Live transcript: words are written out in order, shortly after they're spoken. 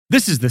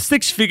This is the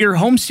Six Figure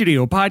Home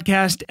Studio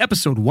Podcast,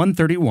 episode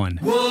 131.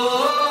 You're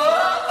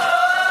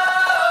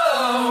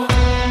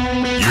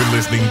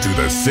listening to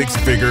the Six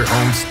Figure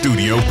Home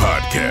Studio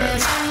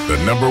Podcast, the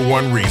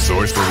 #1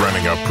 resource for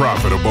running a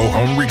profitable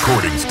home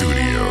recording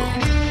studio.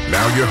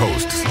 Now your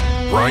hosts,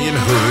 Brian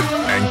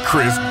Hood and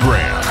Chris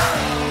Graham.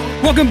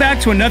 Welcome back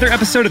to another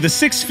episode of the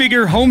Six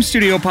Figure Home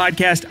Studio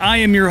Podcast. I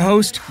am your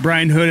host,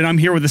 Brian Hood, and I'm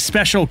here with a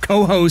special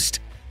co-host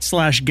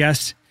 /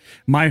 guest,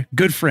 my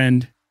good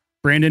friend,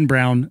 Brandon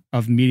Brown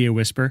of Media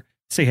Whisper.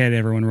 Say hey to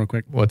everyone real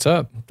quick. What's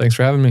up? Thanks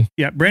for having me.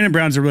 Yeah, Brandon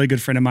Brown's a really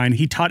good friend of mine.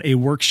 He taught a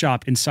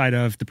workshop inside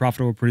of the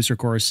Profitable Producer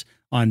course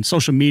on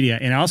social media,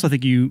 and I also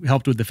think you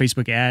helped with the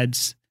Facebook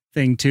ads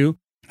thing too.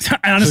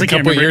 I honestly can't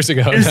remember. Years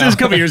ago. This was a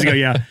couple years ago,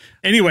 yeah.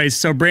 Anyways,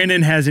 so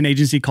Brandon has an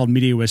agency called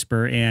Media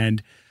Whisper,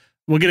 and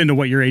we'll get into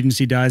what your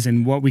agency does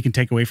and what we can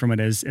take away from it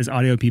as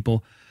audio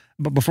people.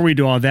 But before we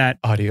do all that...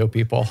 Audio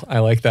people. I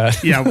like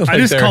that. Yeah, like I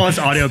just call us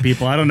audio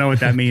people. I don't know what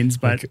that means,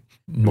 but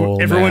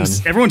like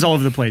everyone's all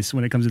over the place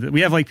when it comes to that.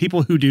 We have like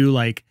people who do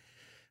like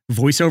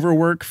voiceover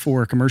work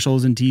for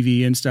commercials and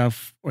TV and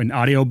stuff, and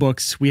audio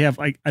books. We have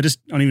like, I just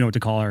don't even know what to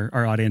call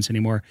our audience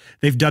anymore.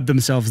 They've dubbed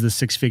themselves the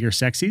six-figure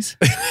sexies.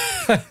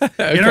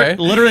 Okay.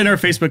 Literally in our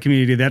Facebook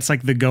community, that's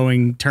like the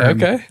going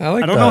term. Okay, I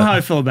like that. I don't know how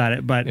I feel about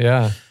it, but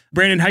yeah.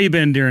 Brandon, how you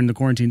been during the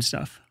quarantine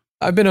stuff?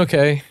 I've been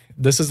okay.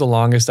 This is the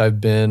longest I've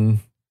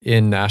been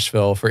in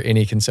Nashville for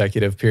any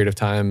consecutive period of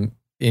time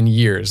in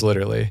years,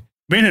 literally.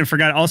 Brandon, I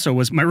forgot, also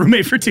was my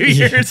roommate for 2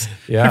 years.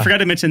 Yeah. I forgot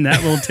to mention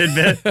that little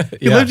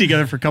tidbit. We lived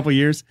together for a couple of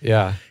years.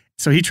 Yeah.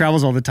 So he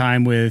travels all the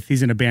time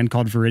he's in a band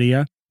called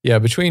Viridia. Yeah,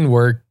 between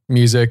work,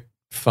 music,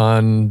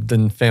 fun,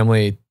 then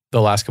family,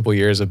 the last couple of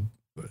years,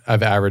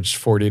 I've averaged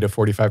 40 to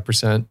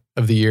 45%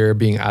 of the year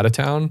being out of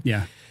town.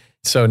 Yeah.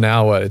 So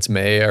now it's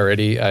May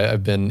already.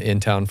 I've been in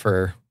town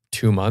for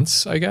 2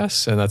 months, I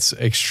guess. And that's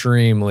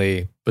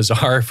extremely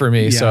bizarre for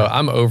me. Yeah. So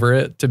I'm over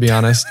it, to be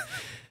honest.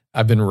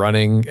 I've been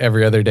running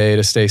every other day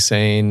to stay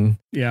sane.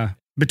 Yeah.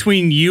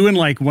 Between you and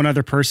like one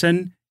other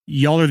person,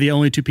 y'all are the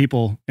only two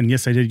people. And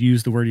yes, I did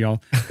use the word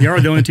y'all. Y'all are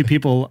the only two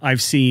people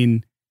I've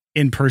seen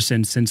in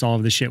person since all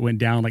of this shit went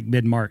down like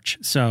mid-March.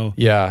 So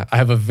yeah, I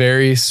have a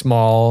very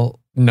small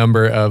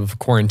number of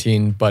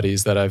quarantine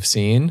buddies that I've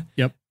seen.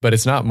 Yep. But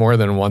it's not more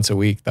than once a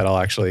week that I'll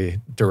actually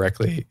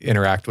directly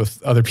interact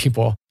with other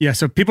people. Yeah,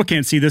 so people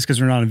can't see this because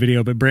we're not on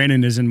video, but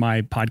Brandon is in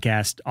my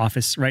podcast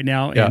office right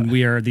now, and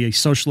we are the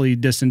socially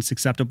distanced,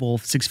 acceptable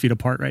 6 feet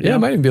apart right now. Yeah, it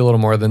might even be a little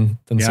more than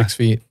 6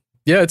 feet.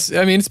 Yeah, it's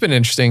been an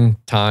interesting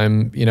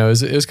time. You know,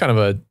 it was kind of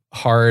a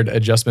hard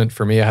adjustment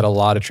for me. I had a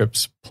lot of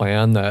trips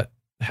planned that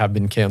have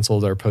been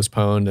canceled or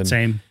postponed. And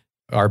same.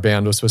 Our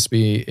band was supposed to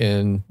be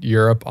in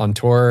Europe on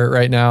tour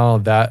right now.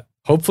 That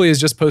hopefully is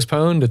just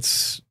postponed.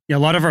 Yeah, a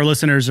lot of our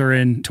listeners are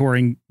in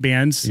touring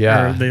bands.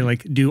 Yeah. Or they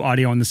like do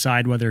audio on the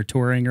side while they're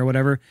touring or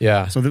whatever.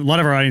 Yeah. So a lot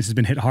of our audience has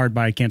been hit hard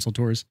by canceled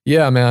tours.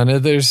 Yeah, man.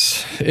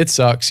 It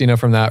sucks,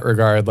 from that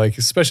regard. Like,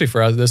 especially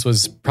for us, this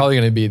was probably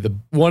going to be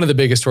one of the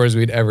biggest tours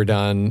we'd ever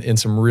done in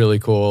some really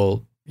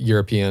cool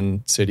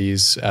European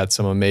cities at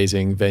some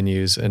amazing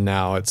venues. And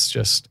now it's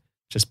just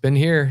been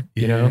here,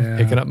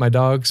 picking up my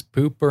dog's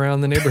poop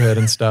around the neighborhood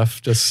and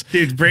stuff. Just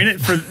dude, Brandon,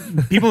 for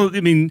people,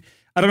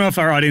 I don't know if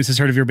our audience has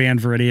heard of your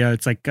band Viridia.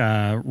 It's like,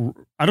 I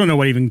don't know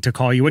what even to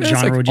call you. What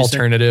genre like would you say?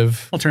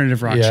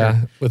 Alternative rock. Yeah,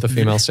 sure. with a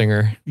female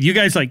singer. You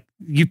guys,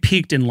 you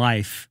peaked in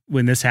life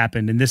when this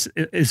happened. And this,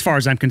 as far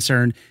as I'm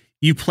concerned,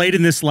 you played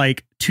in this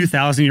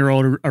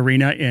 2,000-year-old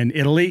arena in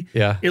Italy.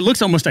 Yeah. It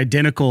looks almost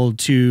identical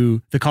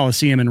to the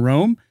Colosseum in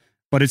Rome,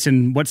 but it's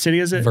in, what city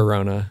is it?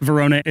 Verona.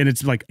 And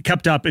it's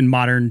kept up in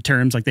modern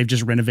terms. They've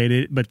just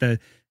renovated it, but the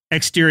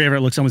exterior of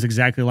it looks almost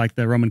exactly like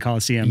the Roman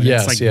Colosseum. And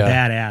yes, it's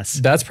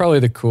badass. That's probably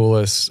the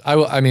coolest. I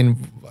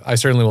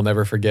certainly will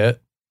never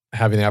forget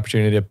having the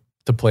opportunity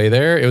to play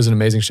there. It was an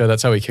amazing show.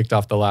 That's how we kicked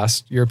off the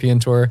last European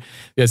tour.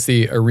 It's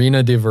the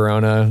Arena di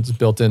Verona. It was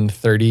built in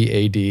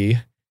 30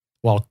 AD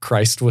while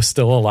Christ was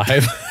still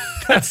alive.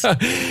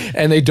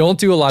 And they don't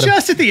do a lot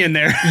just at the end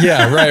there.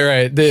 Yeah,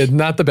 right.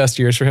 Not the best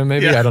years for him,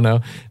 maybe. Yeah. I don't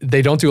know.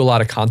 They don't do a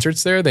lot of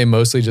concerts there. They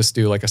mostly just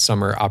do like a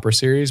summer opera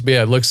series. But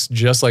yeah, it looks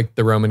just like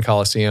the Roman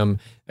Colosseum,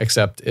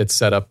 except it's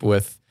set up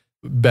with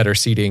better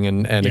seating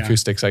and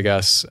acoustics, I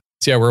guess.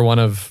 So yeah, we're one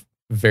of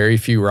very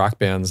few rock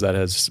bands that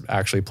has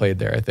actually played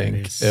there, I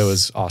think. It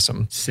was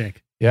awesome.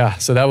 Sick. Yeah,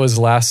 so that was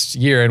last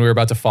year, and we were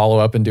about to follow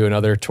up and do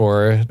another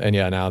tour. And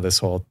yeah, now this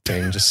whole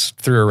thing just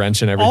threw a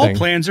wrench in everything. All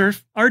plans are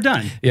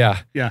done.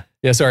 Yeah. Yeah.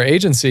 Yeah, so our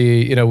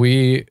agency,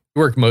 we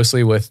work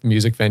mostly with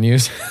music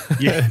venues.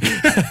 Yeah.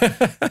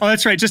 Oh,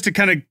 that's right. Just to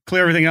kind of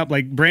clear everything up,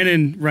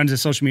 Brandon runs a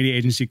social media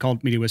agency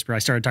called Media Whisper. I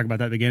started talking about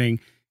that at the beginning.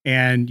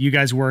 And you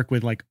guys work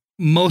with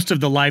most of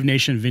the Live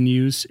Nation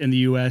venues in the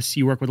US.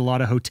 You work with a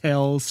lot of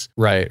hotels.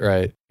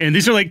 Right. And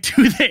these are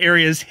two of the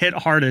areas hit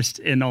hardest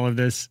in all of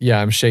this. Yeah,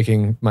 I'm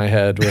shaking my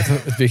head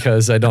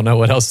because I don't know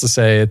what else to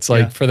say. It's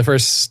for the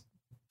first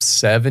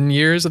 7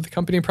 years of the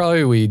company,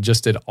 probably, we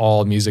just did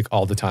all music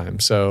all the time.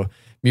 So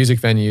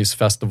music venues,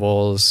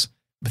 festivals,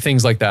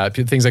 things like that,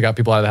 things that got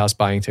people out of the house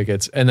buying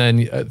tickets. And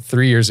then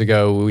 3 years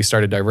ago, we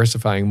started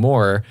diversifying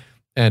more,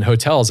 and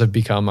hotels have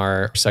become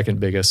our second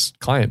biggest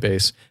client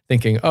base,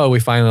 thinking, oh, we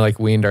finally like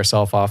weaned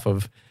ourselves off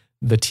of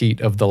the teat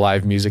of the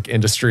live music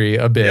industry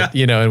a bit,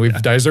 and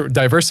we've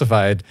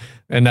diversified.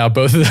 And now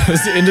both of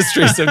those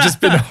industries have just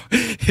been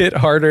hit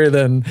harder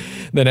than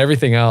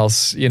everything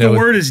else. The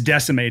word is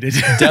decimated.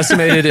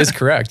 Decimated is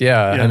correct.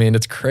 Yeah. I mean,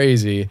 it's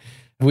crazy.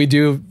 We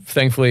do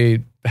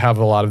thankfully have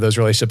a lot of those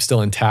relationships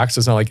still intact. So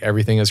it's not like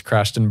everything has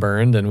crashed and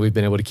burned, and we've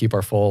been able to keep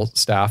our full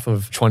staff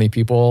of 20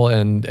 people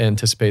and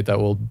anticipate that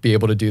we'll be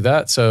able to do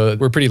that. So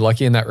we're pretty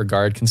lucky in that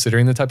regard,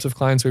 considering the types of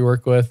clients we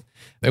work with.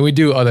 And we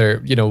do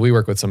other, we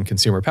work with some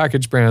consumer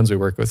package brands. We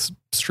work with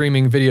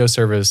streaming video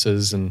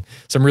services and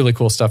some really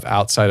cool stuff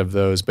outside of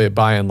those. But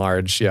by and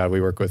large,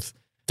 we work with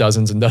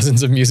dozens and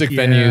dozens of music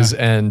venues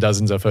and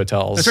dozens of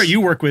hotels. That's right.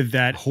 You work with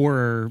that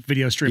horror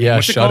video streaming. Yeah,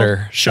 What's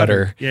Shudder.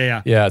 Shudder.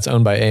 Yeah. Yeah, it's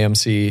owned by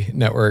AMC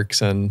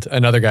Networks, and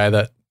another guy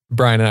that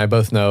Brian and I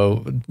both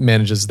know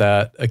manages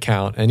that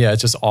account. And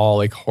it's just all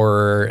like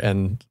horror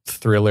and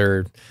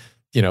thriller,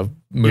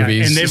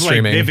 movies, and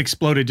streaming. They've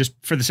exploded just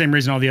for the same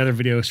reason all the other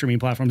video streaming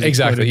platforms.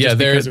 Exactly. Yeah,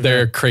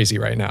 they're crazy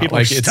right now. People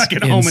are stuck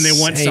at home and they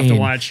want stuff to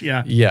watch.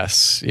 Yeah.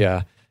 Yes.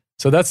 Yeah.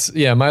 So that's,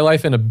 my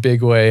life in a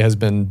big way has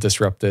been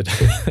disrupted,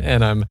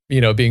 and I'm,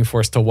 being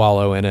forced to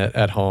wallow in it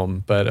at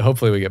home, but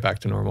hopefully we get back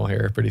to normal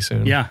here pretty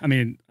soon. Yeah. I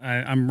mean,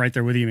 I'm right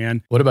there with you,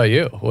 man. What about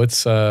you?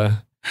 What's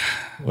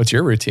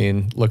your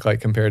routine look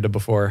like compared to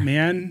before?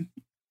 Man,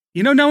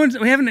 we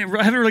haven't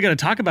really got to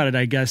talk about it,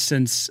 I guess,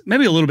 since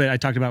maybe a little bit I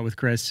talked about it with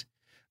Chris,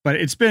 but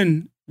it's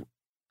been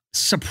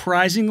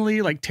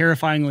surprisingly, like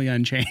terrifyingly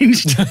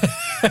unchanged.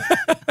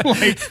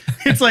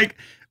 It's like,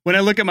 when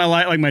I look at my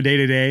life, like my day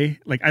to day,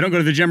 like I don't go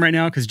to the gym right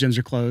now because gyms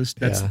are closed.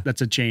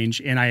 That's a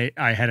change. And I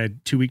had a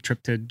 2-week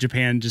trip to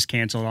Japan just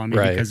canceled on me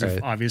because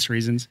of obvious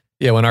reasons.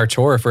 Yeah, when our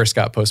tour first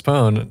got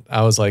postponed,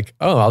 I was like,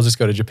 oh, I'll just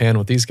go to Japan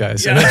with these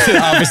guys. Yeah. And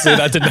obviously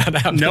that did not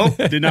happen. Nope,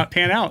 did not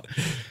pan out.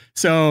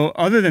 So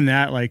other than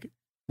that, like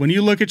when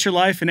you look at your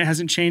life and it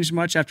hasn't changed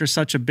much after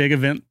such a big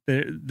event,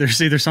 there's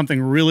either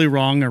something really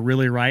wrong or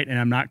really right. And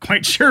I'm not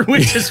quite sure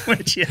which is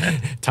which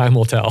yet. Time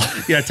will tell.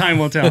 Yeah, time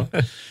will tell.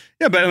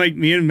 Yeah, but like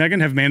me and Megan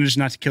have managed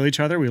not to kill each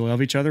other. We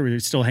love each other. We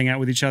still hang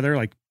out with each other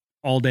like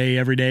all day,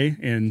 every day.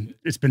 And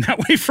it's been that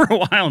way for a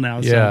while now.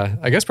 Yeah.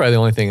 I guess probably the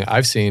only thing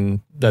I've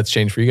seen that's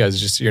changed for you guys is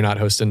just you're not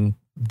hosting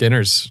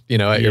dinners,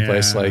 at your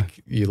place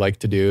like you like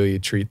to do. You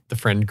treat the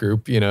friend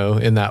group,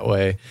 in that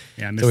way.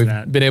 Yeah, I miss so we've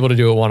that. been able to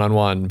do it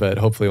one-on-one, but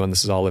hopefully when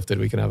this is all lifted,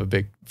 we can have a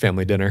big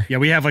family dinner. Yeah,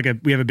 we have a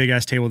big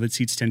ass table that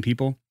seats 10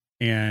 people.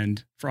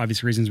 And for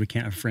obvious reasons, we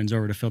can't have friends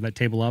over to fill that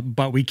table up,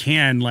 but we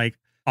can like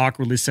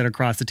awkwardly sit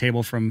across the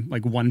table from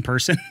like one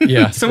person.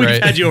 Yeah. So we've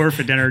had you over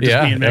for dinner.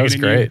 Just me and Megan. That was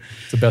great.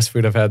 It's the best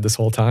food I've had this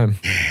whole time.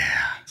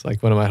 Yeah. It's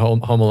like when I'm at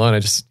home alone, I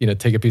just,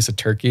 take a piece of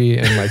turkey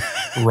and like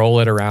roll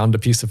it around a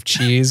piece of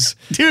cheese.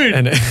 Dude,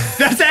 and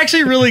that's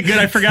actually really good.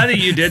 I forgot that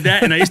you did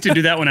that. And I used to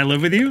do that when I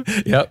lived with you.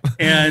 Yep.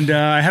 And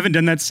I haven't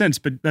done that since,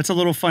 but that's a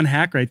little fun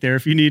hack right there.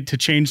 If you need to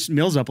change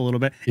meals up a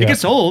little bit, it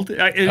gets old.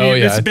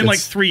 It's been like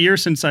 3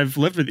 years since I've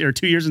lived with you, or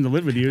 2 years since I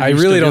lived with you. I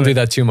really don't do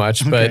that too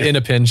much, but in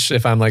a pinch,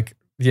 if I'm like,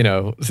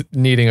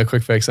 needing a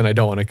quick fix and I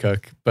don't want to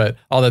cook. But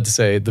all that to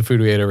say, the food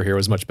we ate over here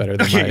was much better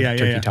than my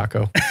turkey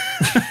taco.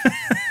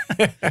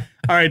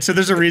 All right. So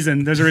there's a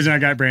reason I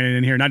got Brandon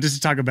in here, not just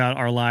to talk about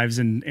our lives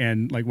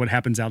and like what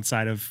happens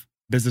outside of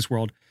business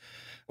world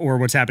or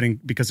what's happening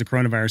because of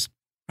coronavirus.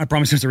 I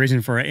promise there's a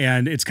reason for it.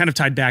 And it's kind of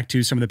tied back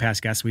to some of the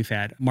past guests we've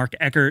had. Mark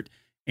Eckert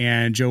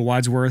and Joe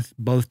Wadsworth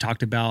both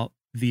talked about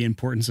the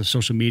importance of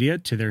social media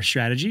to their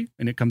strategy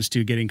when it comes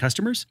to getting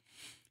customers.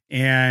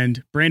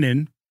 And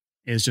Brandon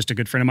is just a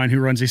good friend of mine who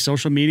runs a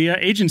social media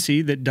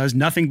agency that does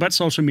nothing but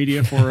social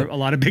media for a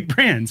lot of big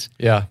brands.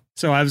 Yeah.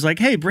 So I was like,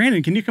 hey,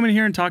 Brandon, can you come in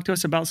here and talk to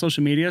us about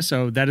social media?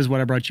 So that is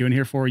what I brought you in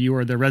here for. You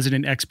are the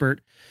resident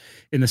expert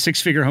in the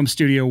 6-figure home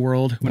studio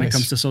world when it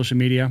comes to social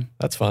media.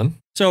 That's fun.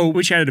 So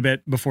we chatted a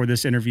bit before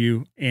this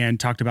interview and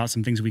talked about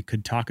some things we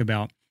could talk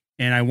about.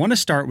 And I want to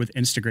start with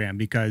Instagram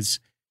because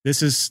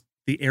this is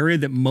the area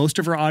that most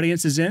of our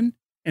audience is in.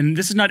 And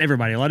this is not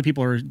everybody. A lot of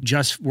people are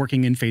just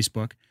working in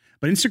Facebook.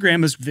 But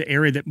Instagram is the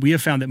area that we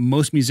have found that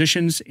most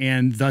musicians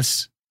and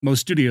thus most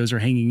studios are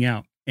hanging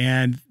out.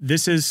 And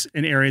this is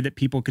an area that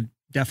people could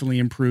definitely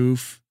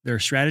improve their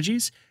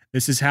strategies.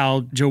 This is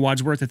how Joe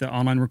Wadsworth at the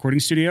online recording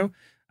studio,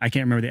 I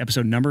can't remember the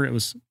episode number. It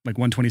was like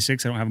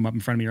 126. I don't have them up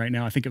in front of me right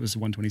now. I think it was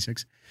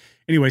 126.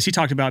 Anyways, he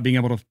talked about being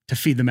able to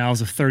feed the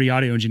mouths of 30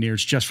 audio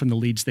engineers just from the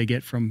leads they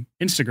get from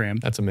Instagram.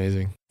 That's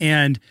amazing.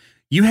 And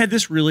you had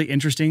this really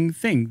interesting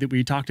thing that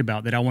we talked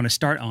about that I want to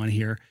start on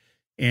here.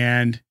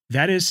 And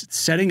that is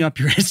setting up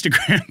your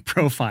Instagram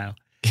profile.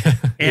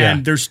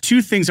 And there's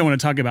two things I want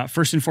to talk about.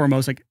 First and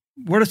foremost, like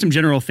what are some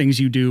general things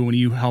you do when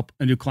you help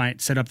a new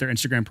client set up their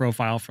Instagram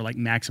profile for like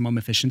maximum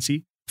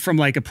efficiency from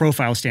like a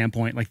profile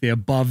standpoint, like the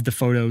above the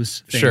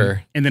photos thing.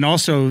 Sure. And then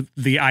also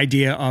the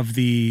idea of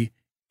the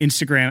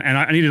Instagram, and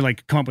I need to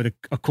like come up with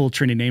a cool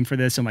trendy name for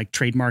this and like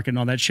trademark it and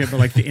all that shit, but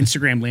like the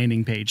Instagram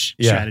landing page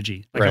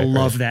strategy. Like I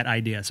love that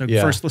idea. So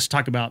first let's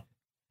talk about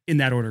in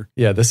that order.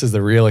 Yeah, this is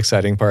the real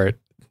exciting part.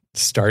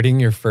 Starting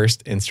your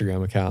first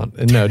Instagram account.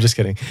 No, just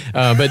kidding.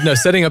 But no,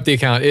 setting up the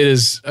account, it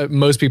is,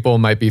 most people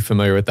might be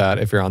familiar with that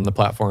if you're on the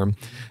platform.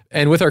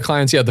 And with our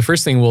clients, the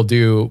first thing we'll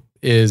do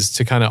is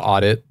to kind of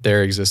audit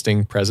their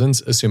existing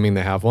presence, assuming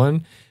they have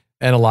one.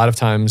 And a lot of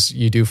times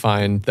you do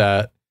find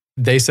that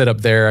they set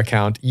up their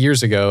account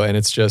years ago and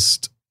it's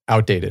just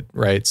outdated,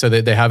 right? So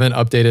they haven't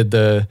updated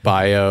the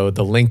bio.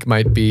 The link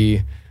might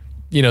be,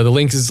 the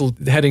link is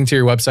heading to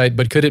your website,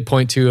 but could it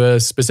point to a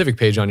specific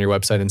page on your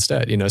website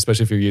instead?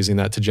 Especially if you're using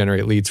that to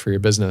generate leads for your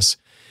business.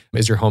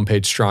 Is your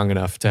homepage strong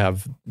enough to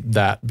have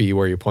that be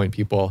where you point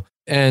people?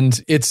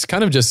 And it's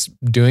kind of just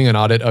doing an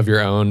audit of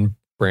your own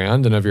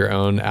brand and of your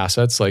own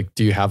assets. Like,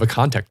 do you have a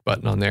contact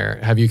button on there?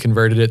 Have you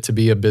converted it to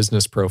be a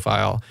business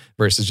profile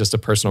versus just a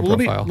personal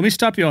profile? Let me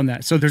stop you on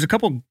that. So there's a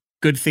couple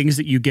good things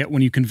that you get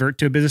when you convert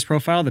to a business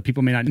profile that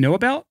people may not know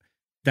about.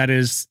 That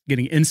is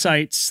getting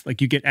insights,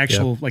 like you get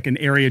actual, like an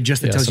area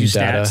just that tells you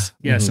stats.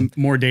 Data. Some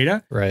more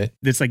data. Right.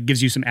 That's like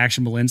gives you some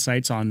actionable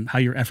insights on how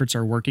your efforts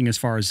are working as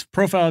far as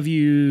profile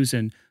views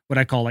and what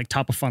I call like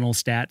top of funnel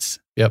stats.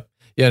 Yep.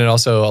 Yeah. And it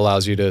also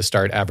allows you to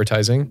start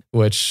advertising,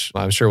 which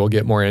I'm sure we'll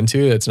get more into.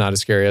 It's not as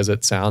scary as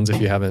it sounds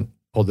if you haven't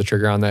pulled the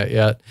trigger on that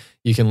yet.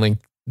 You can link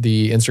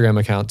the Instagram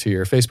account to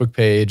your Facebook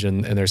page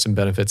and there's some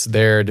benefits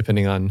there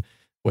depending on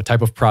what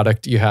type of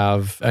product you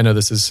have. I know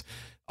this is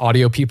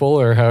audio people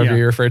or however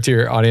you refer to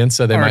your audience.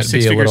 So they might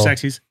be a little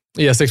sexies.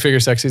 Yeah, six-figure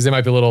sexies. They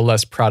might be a little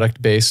less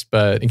product-based,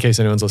 but in case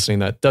anyone's listening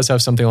that does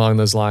have something along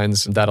those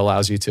lines, that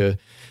allows you to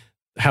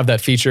have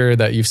that feature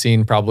that you've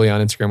seen probably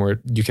on Instagram where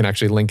you can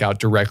actually link out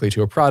directly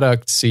to a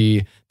product,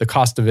 see the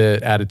cost of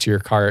it, add it to your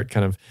cart,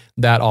 kind of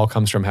that all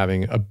comes from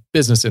having a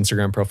business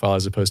Instagram profile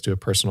as opposed to a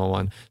personal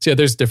one. So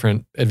there's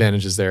different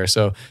advantages there.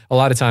 So a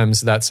lot of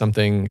times that's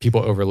something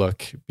people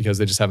overlook because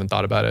they just haven't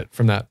thought about it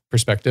from that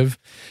perspective.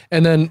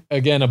 And then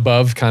again,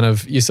 above kind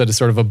of, you said it's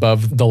sort of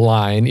above the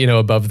line,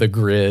 above the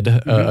grid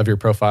of your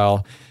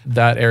profile,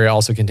 that area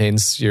also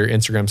contains your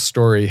Instagram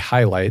story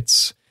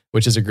highlights,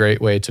 which is a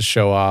great way to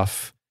show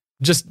off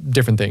just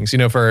different things,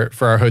 for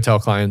our hotel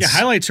clients. Yeah,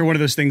 highlights are one of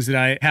those things that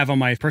I have on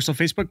my personal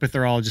Facebook, but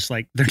they're all just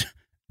like,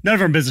 none of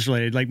them are business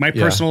related. Like my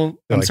personal,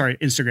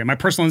 Instagram. My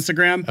personal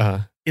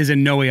Instagram is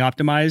in no way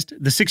optimized.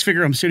 The Six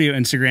Figure Home Studio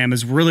Instagram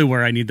is really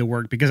where I need the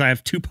work because I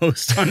have 2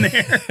 posts on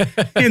there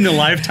in the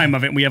lifetime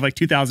of it. And we have like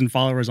 2,000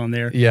 followers on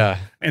there. Yeah.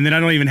 And then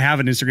I don't even have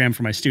an Instagram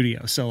for my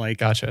studio. So like,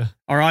 gotcha.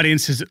 Our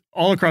audience is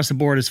all across the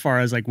board as far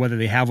as like whether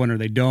they have one or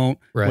they don't,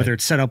 whether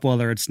it's set up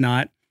well or it's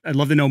not. I'd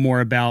love to know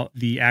more about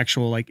the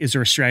actual, like, is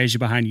there a strategy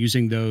behind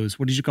using those?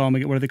 What did you call them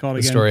again? What are they called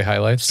again? Story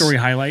highlights. Story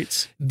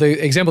highlights.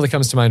 The example that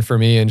comes to mind for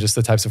me and just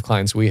the types of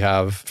clients we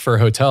have for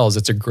hotels,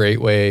 it's a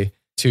great way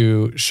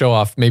to show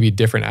off maybe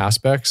different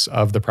aspects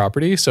of the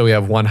property. So we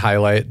have one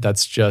highlight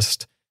that's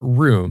just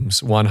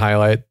rooms, one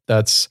highlight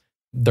that's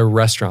the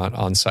restaurant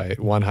on site,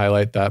 one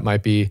highlight that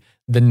might be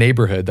the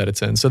neighborhood that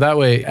it's in. So that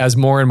way, as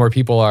more and more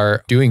people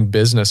are doing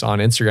business on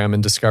Instagram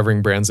and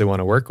discovering brands they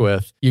want to work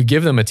with, you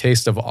give them a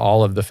taste of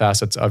all of the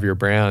facets of your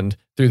brand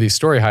through these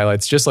story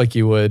highlights, just like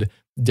you would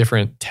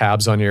different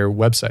tabs on your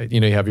website.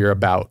 You have your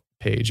about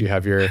page, you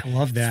have your, I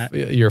love that,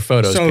 your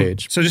photos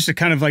page. So just to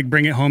kind of like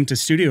bring it home to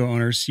studio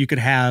owners, you could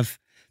have,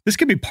 this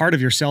could be part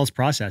of your sales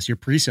process, your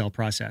pre-sale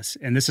process.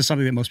 And this is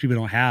something that most people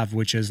don't have,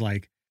 which is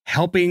like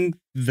helping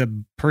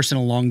the person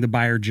along the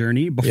buyer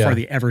journey before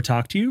they ever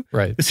talk to you.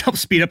 Right. This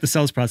helps speed up the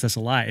sales process a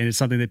lot. And it's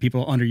something that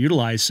people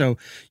underutilize. So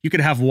you could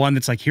have one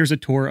that's like, here's a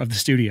tour of the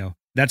studio.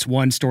 That's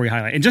one story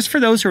highlight. And just for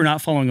those who are not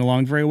following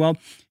along very well,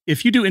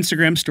 if you do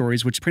Instagram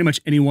stories, which pretty much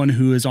anyone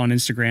who is on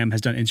Instagram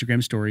has done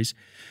Instagram stories,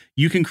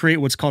 you can create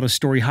what's called a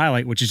story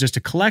highlight, which is just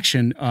a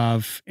collection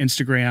of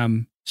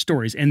Instagram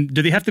stories. And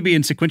do they have to be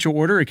in sequential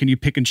order, or can you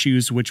pick and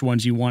choose which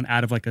ones you want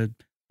out of like a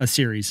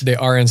series? They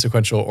are in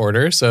sequential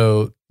order.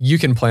 So you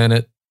can plan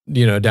it,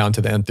 down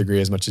to the nth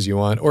degree as much as you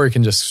want, or it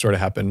can just sort of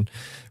happen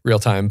real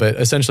time. But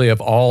essentially of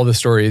all the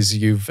stories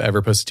you've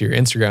ever posted to your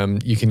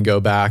Instagram, you can go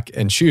back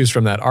and choose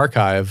from that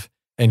archive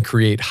and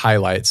create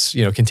highlights,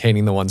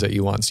 containing the ones that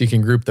you want. So you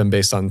can group them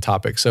based on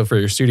topics. So for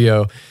your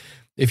studio,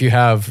 if you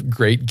have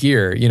great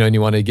gear, and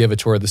you want to give a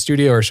tour of the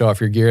studio or show off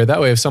your gear,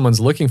 that way if someone's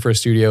looking for a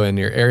studio in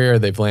your area,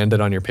 they've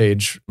landed on your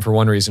page for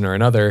one reason or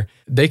another,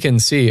 they can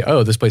see,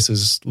 oh, this place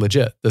is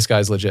legit. This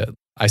guy's legit.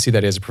 I see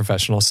that he has a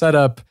professional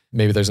setup.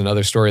 Maybe there's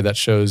another story that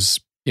shows,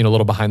 a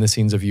little behind the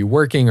scenes of you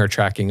working or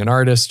tracking an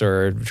artist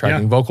or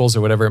tracking vocals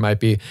or whatever it might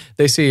be.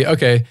 They see,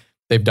 okay,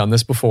 they've done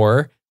this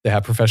before. They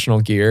have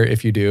professional gear.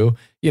 If you do,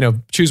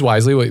 choose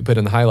wisely what you put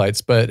in the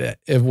highlights. But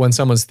when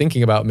someone's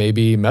thinking about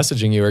maybe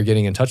messaging you or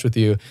getting in touch with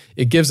you,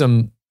 it gives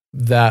them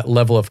that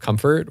level of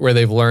comfort where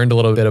they've learned a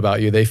little bit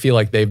about you. They feel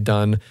like they've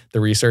done the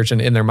research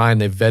and in their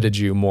mind, they've vetted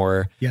you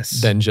more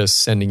than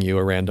just sending you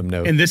a random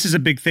note. And this is a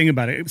big thing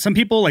about it. Some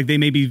people, like, they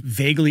may be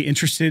vaguely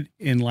interested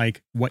in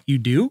like what you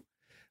do,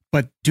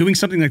 But doing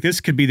something like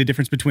this could be the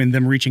difference between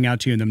them reaching out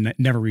to you and them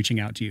never reaching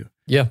out to you.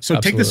 Yeah. So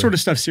absolutely. take this sort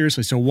of stuff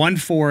seriously. So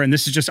and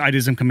this is just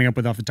ideas I'm coming up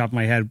with off the top of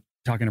my head,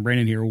 talking to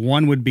Brandon here.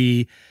 One would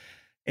be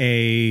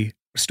a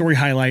story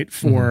highlight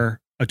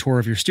for a tour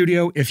of your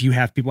studio. If you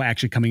have people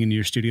actually coming into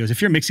your studios,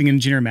 if you're a mixing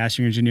engineer,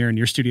 mastering engineer, and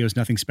your studio is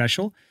nothing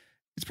special,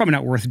 it's probably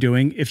not worth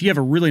doing. If you have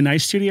a really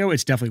nice studio,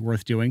 it's definitely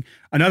worth doing.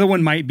 Another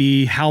one might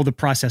be how the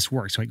process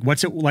works. Like,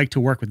 what's it like to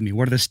work with me?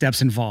 What are the steps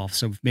involved?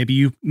 So maybe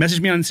you message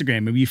me on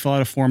Instagram. Maybe you fill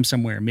out a form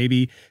somewhere.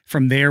 Maybe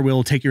from there,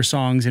 we'll take your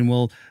songs and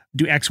we'll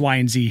do X, Y,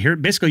 and Z. Here,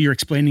 basically, you're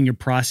explaining your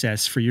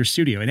process for your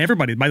studio. And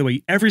everybody, by the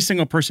way, every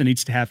single person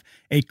needs to have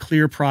a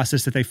clear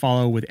process that they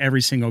follow with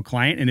every single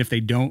client. And if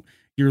they don't,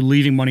 you're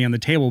leaving money on the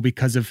table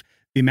because of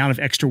the amount of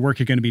extra work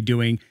you're going to be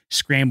doing,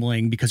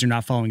 scrambling because you're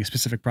not following a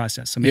specific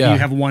process. So maybe you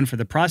have one for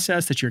the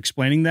process that you're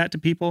explaining that to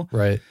people.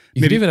 Right.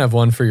 You could even have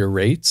one for your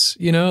rates,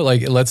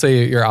 like let's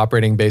say you're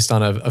operating based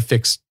on a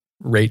fixed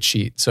rate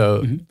sheet.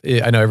 So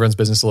I know everyone's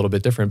business is a little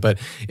bit different, but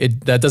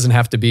that doesn't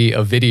have to be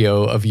a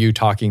video of you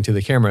talking to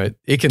the camera.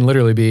 It can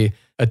literally be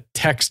a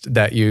text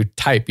that you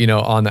type,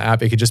 on the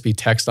app. It could just be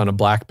text on a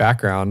black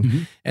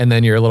background. And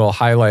then your little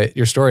highlight,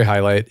 your story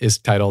highlight is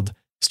titled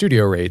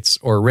studio rates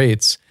or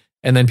rates.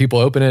 And then people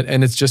open it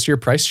and it's just your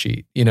price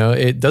sheet.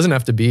 It doesn't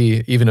have to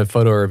be even a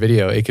photo or a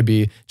video. It could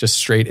be just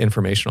straight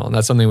informational. And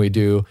that's something we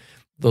do,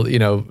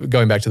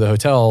 going back to the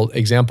hotel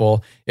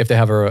example, if they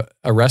have a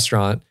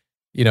restaurant,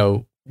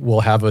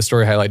 we'll have a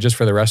story highlight just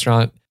for the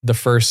restaurant. The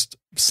first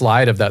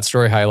slide of that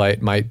story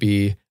highlight might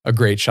be a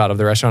great shot of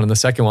the restaurant. And the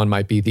second one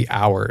might be the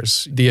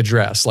hours, the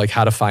address, like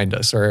how to find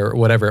us or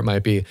whatever it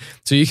might be.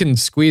 So you can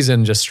squeeze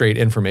in just straight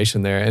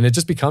information there. And it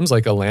just becomes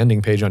like a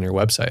landing page on your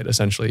website,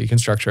 essentially. You can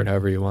structure it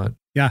however you want.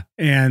 Yeah.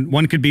 And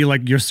one could be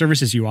like your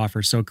services you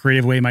offer. So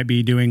Creative Way might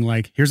be doing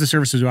like, here's the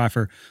services we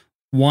offer.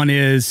 One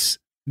is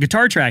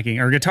guitar tracking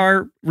or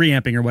guitar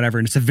reamping or whatever.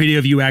 And it's a video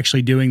of you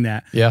actually doing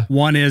that. Yeah.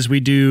 One is we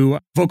do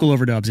vocal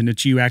overdubs and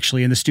it's you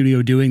actually in the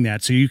studio doing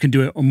that. So you can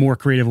do a more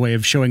creative way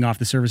of showing off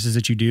the services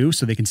that you do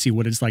so they can see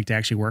what it's like to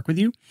actually work with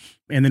you.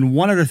 And then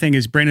one other thing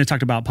is Brandon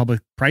talked about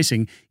public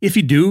pricing. If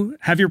you do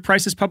have your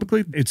prices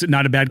publicly, it's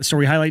not a bad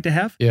story highlight to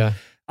have. Yeah.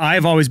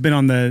 I've always been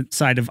on the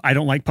side of I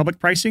don't like public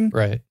pricing.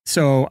 Right.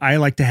 So I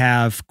like to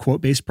have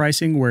quote-based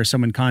pricing where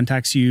someone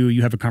contacts you,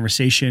 you have a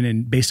conversation,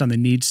 and based on the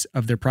needs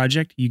of their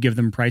project, you give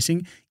them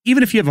pricing.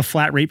 Even if you have a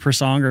flat rate per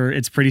song or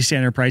it's pretty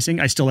standard pricing,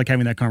 I still like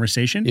having that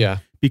conversation. Yeah.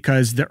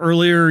 Because the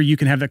earlier you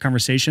can have that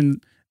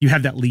conversation, you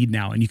have that lead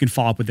now and you can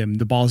follow up with them.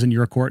 The ball's in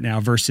your court now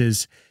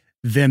versus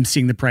them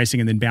seeing the pricing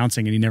and then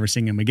bouncing and you never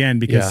seeing them again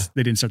because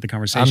they didn't start the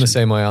conversation. I'm the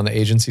same way on the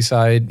agency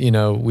side.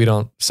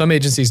 Some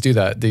agencies do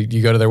that.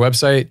 You go to their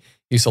website,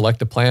 you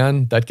select a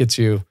plan that gets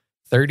you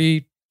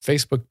 30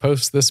 Facebook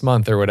posts this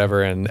month or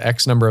whatever, and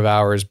X number of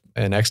hours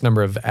and X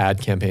number of ad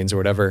campaigns or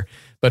whatever.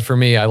 But for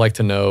me, I like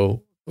to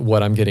know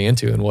what I'm getting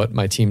into and what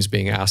my team's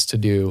being asked to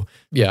do.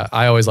 Yeah.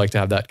 I always like to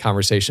have that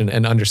conversation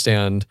and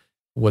understand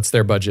what's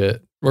their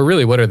budget or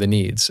really what are the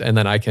needs. And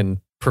then I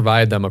can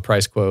provide them a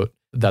price quote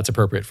that's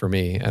appropriate for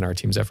me and our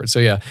team's efforts. So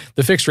yeah,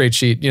 the fixed rate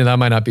sheet, that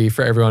might not be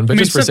for everyone, but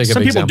just for sake of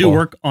example. Some people do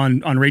work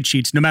on rate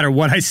sheets. No matter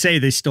what I say,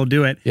 they still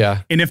do it.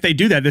 Yeah. And if they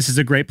do that, this is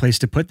a great place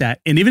to put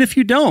that. And even if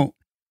you don't,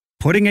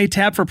 putting a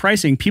tab for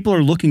pricing, people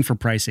are looking for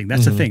pricing.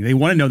 That's the thing. They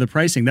want to know the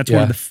pricing. That's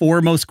one of the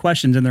foremost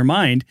questions in their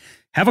mind.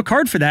 Have a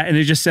card for that. And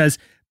it just says,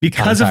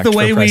 because of the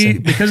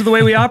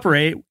way we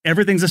operate,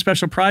 everything's a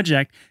special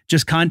project.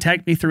 Just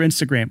contact me through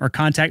Instagram or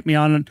contact me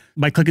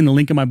by clicking the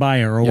link in my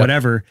bio or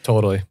whatever.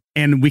 Totally.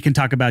 And we can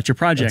talk about your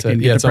project.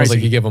 And it sounds like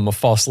you give them a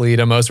false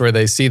lead almost where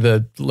they see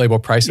the label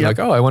pricing like,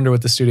 oh, I wonder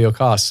what the studio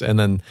costs. And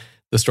then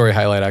the story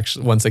highlight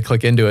actually, once they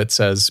click into it,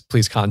 says,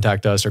 please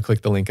contact us or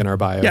click the link in our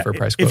bio for a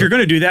price quote. If you're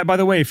going to do that, by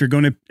the way,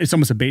 it's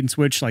almost a bait and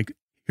switch. Like,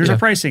 here's our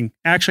pricing.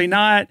 Actually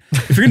not.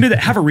 If you're going to do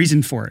that, have a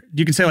reason for it.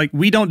 You can say like,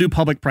 we don't do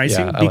public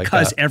pricing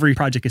because every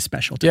project is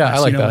special to us. I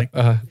like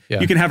that.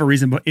 You can have a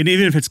reason, but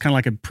even if it's kind of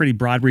like a pretty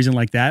broad reason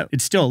like that,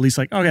 it's still at least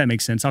like, okay, that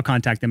makes sense. I'll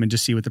contact them and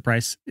just see what the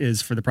price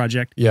is for the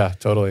project. Yeah,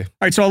 totally. All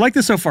right. So I like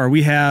this so far.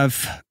 We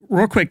have,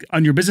 real quick,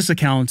 on your business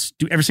accounts,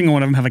 do every single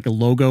one of them have like a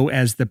logo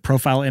as the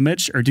profile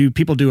image, or do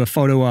people do a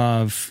photo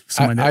of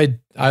someone?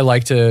 I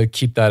like to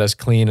keep that as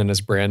clean and as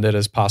branded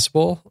as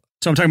possible.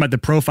 So I'm talking about the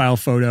profile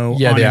photo.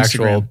 Yeah, on the Instagram.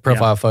 actual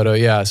profile photo.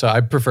 Yeah. So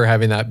I prefer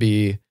having that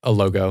be a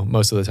logo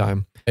most of the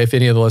time. If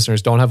any of the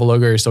listeners don't have a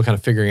logo, you're still kind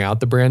of figuring out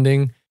the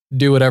branding,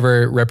 do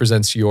whatever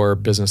represents your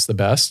business the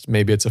best.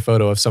 Maybe it's a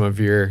photo of some of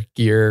your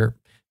gear.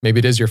 Maybe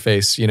it is your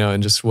face,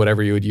 and just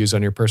whatever you would use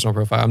on your personal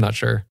profile. I'm not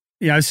sure.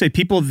 Yeah, I would say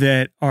people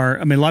that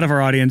are, a lot of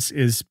our audience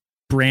is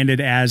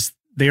branded as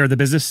they are the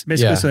business,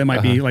 basically. Yeah, so it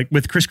might be like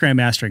with Chris Graham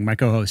Mastering, my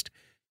co-host.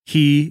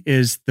 He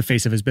is the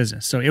face of his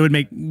business. So it would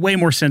make way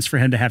more sense for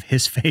him to have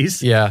his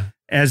face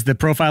as the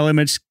profile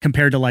image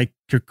compared to like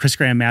your Chris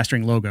Graham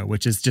Mastering logo,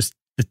 which is just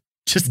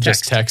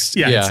text.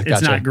 Yeah,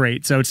 it's not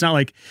great. So it's not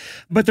like,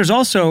 but there's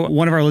also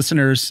one of our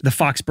listeners, the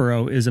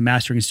Foxborough is a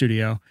mastering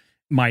studio.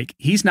 Mike,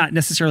 he's not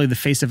necessarily the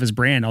face of his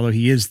brand, although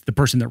he is the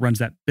person that runs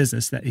that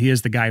business, that he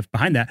is the guy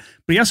behind that.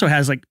 But he also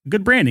has like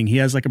good branding. He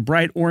has like a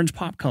bright orange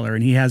pop color,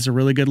 and he has a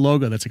really good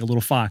logo that's like a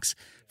little fox.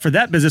 For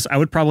that business, I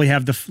would probably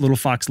have the little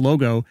fox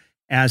logo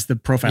as the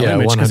profile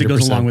image because it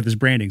goes along with his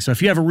branding. So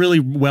if you have a really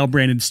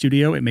well-branded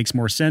studio, it makes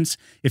more sense.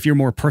 If you're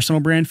more personal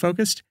brand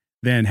focused,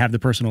 then have the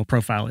personal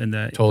profile in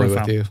the totally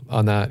profile. With you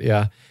on that.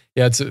 Yeah.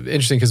 Yeah, it's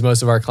interesting because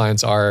most of our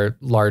clients are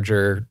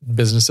larger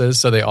businesses,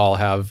 so they all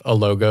have a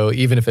logo,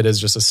 even if it is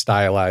just a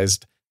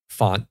stylized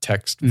font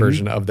text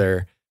version of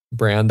their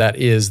brand. That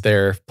is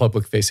their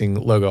public-facing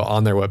logo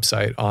on their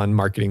website, on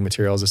marketing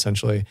materials,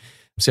 essentially.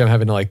 So I'm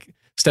having to like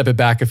step it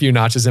back a few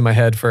notches in my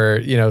head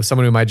for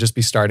someone who might just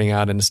be starting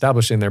out and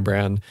establishing their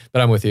brand.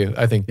 But I'm with you.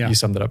 I think you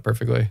summed it up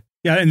perfectly.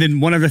 Yeah, and then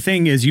one other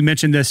thing is you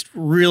mentioned this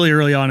really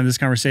early on in this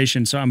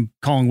conversation, so I'm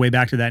calling way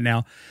back to that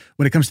now.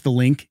 When it comes to the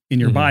link in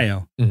your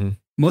bio.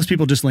 Most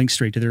people just link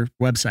straight to their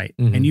website.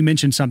 And you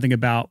mentioned something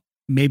about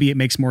maybe it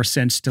makes more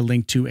sense to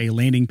link to a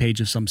landing page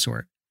of some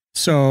sort.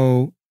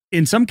 So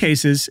in some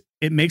cases,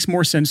 it makes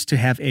more sense to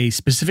have a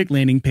specific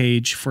landing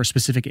page for a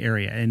specific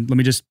area. And let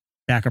me just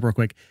back up real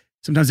quick.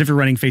 Sometimes if you're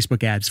running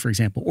Facebook ads, for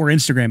example, or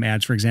Instagram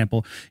ads, for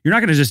example, you're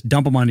not going to just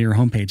dump them onto your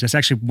homepage. That's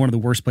actually one of the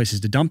worst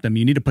places to dump them.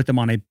 You need to put them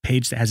on a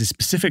page that has a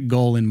specific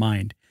goal in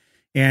mind.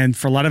 And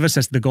for a lot of us,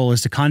 that's the goal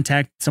is to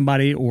contact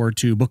somebody or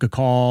to book a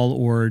call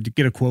or to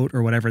get a quote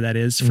or whatever that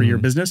is for your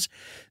business.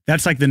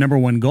 That's like the number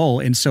one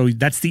goal. And so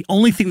that's the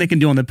only thing they can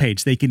do on the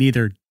page. They can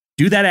either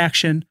do that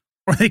action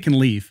or they can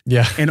leave.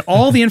 Yeah. And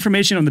all the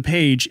information on the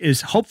page is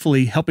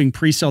hopefully helping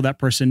pre-sell that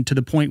person to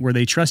the point where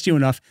they trust you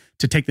enough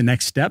to take the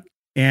next step.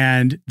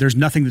 And there's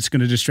nothing that's going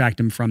to distract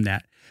them from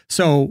that.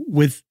 So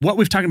with what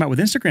we've talked about with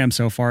Instagram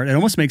so far, it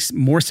almost makes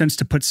more sense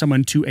to put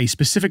someone to a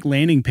specific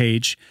landing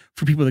page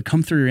for people that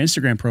come through your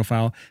Instagram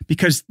profile,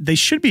 because they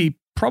should be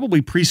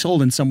probably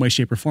pre-sold in some way,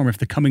 shape, or form if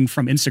they're coming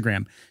from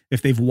Instagram.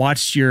 If they've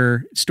watched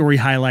your story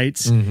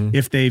highlights,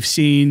 if they've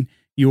seen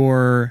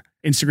your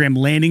Instagram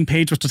landing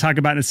page, which we'll talk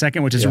about in a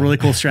second, which is a really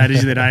cool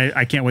strategy that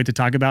I can't wait to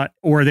talk about,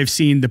 or they've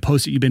seen the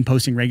posts that you've been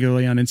posting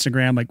regularly on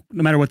Instagram, like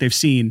no matter what they've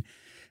seen,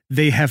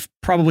 they have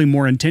probably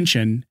more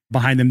intention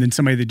behind them than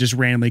somebody that just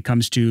randomly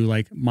comes to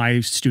like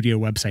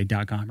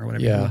mystudiowebsite.com or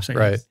whatever the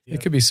website is.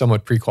 It could be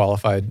somewhat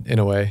pre-qualified in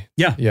a way.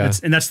 Yeah.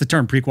 That's the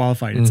term,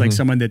 pre-qualified. It's like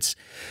someone that's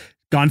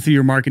gone through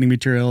your marketing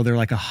material. They're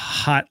like a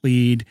hot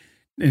lead.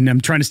 And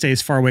I'm trying to stay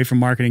as far away from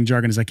marketing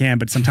jargon as I can,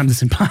 but sometimes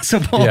it's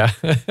impossible.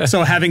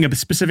 So having a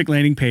specific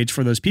landing page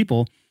for those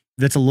people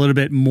that's a little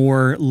bit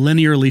more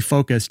linearly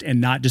focused and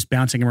not just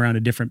bouncing around to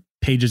different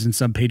pages and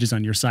sub-pages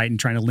on your site and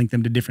trying to link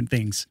them to different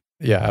things.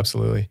 Yeah,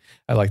 absolutely.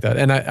 I like that.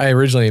 And I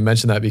originally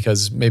mentioned that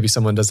because maybe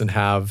someone doesn't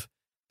have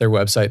their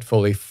website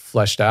fully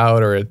fleshed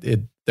out, or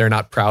they're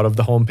not proud of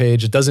the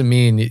homepage. It doesn't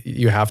mean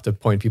you have to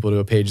point people to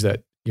a page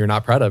that you're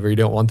not proud of or you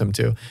don't want them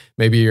to.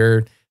 Maybe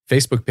your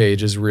Facebook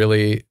page is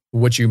really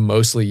what you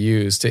mostly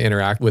use to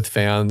interact with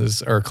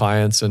fans or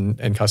clients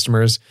and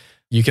customers.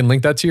 You can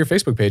link that to your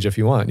Facebook page if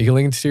you want. You can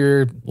link it to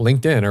your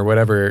LinkedIn or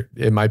whatever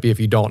it might be if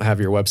you don't have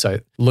your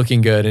website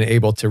looking good and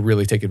able to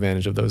really take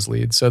advantage of those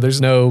leads. So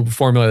there's no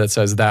formula that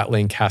says that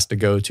link has to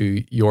go to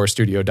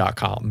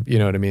yourstudio.com. You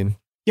know what I mean?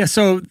 Yeah.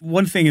 So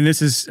one thing, and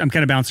this is, I'm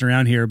kind of bouncing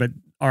around here, but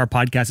our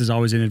podcast is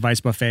always an advice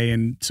buffet.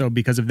 And so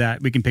because of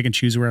that, we can pick and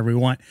choose wherever we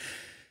want.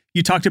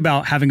 You talked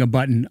about having a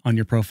button on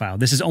your profile.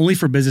 This is only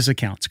for business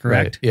accounts,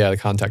 correct? Right. Yeah, the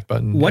contact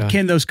button. What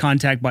can those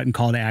contact button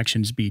call to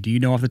actions be? Do you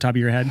know off the top of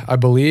your head? I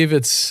believe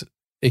it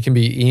can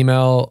be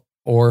email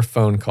or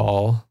phone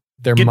call.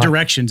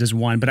 Directions is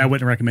one, but I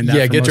wouldn't recommend that.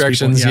 Yeah, get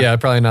directions. Yeah,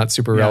 probably not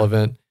super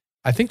relevant.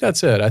 I think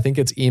that's it. I think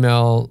it's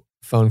email,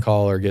 phone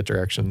call, or get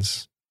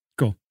directions.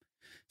 Cool.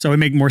 So it would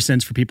make more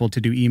sense for people to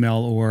do email,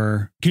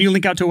 or can you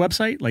link out to a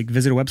website, like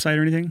visit a website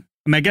or anything?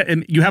 I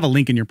mean, you have a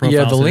link in your profile.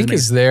 Yeah, the link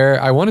is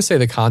there. I want to say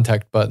the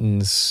contact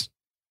buttons,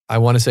 I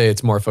want to say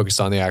it's more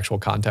focused on the actual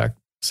contact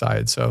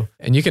side. So,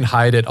 and you can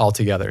hide it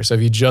altogether. So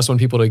if you just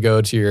want people to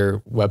go to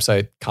your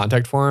website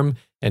contact form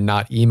and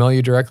not email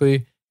you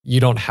directly, you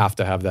don't have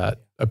to have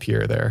that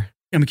appear there.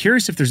 I'm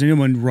curious if there's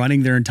anyone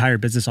running their entire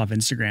business off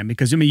Instagram,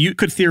 because I mean, you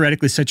could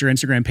theoretically set your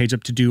Instagram page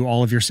up to do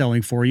all of your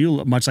selling for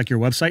you, much like your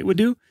website would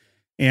do.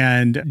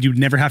 And you'd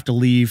never have to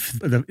leave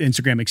the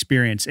Instagram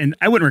experience. And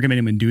I wouldn't recommend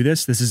anyone do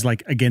this. This is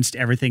like against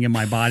everything in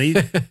my body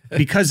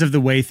because of the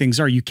way things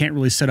are. You can't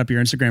really set up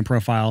your Instagram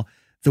profile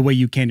the way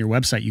you can your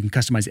website. You can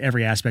customize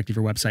every aspect of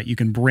your website. You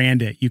can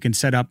brand it. You can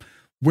set up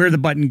where the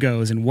button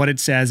goes and what it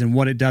says and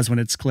what it does when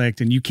it's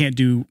clicked. And you can't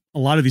do a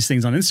lot of these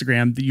things on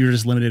Instagram. You're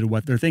just limited to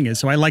what their thing is.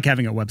 So I like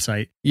having a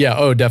website. Yeah.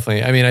 Oh,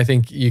 definitely. I mean, I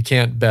think you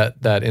can't bet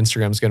that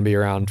Instagram's going to be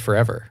around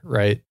forever,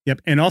 right?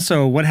 Yep. And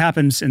also what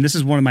happens, and this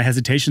is one of my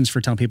hesitations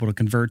for telling people to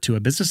convert to a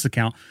business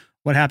account.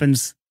 What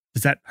happens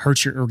is that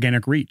hurts your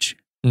organic reach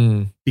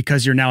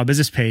because you're now a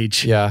business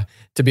page. Yeah.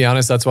 To be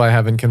honest, that's why I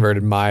haven't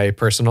converted my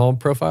personal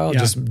profile.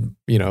 Just,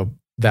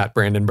 that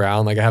Brandon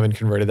Brown, like I haven't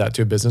converted that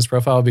to a business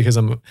profile because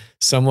I'm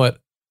somewhat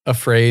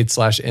afraid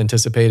 /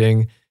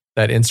 anticipating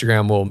that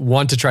Instagram will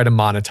want to try to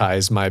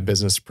monetize my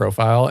business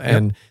profile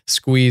and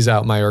squeeze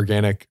out my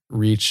organic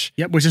reach.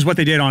 Yep, which is what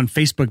they did on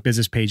Facebook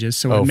business pages.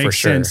 So it makes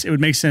sense. It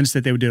would make sense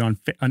that they would do it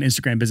on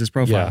Instagram business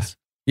profiles.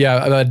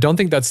 Yeah, I don't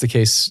think that's the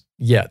case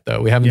yet,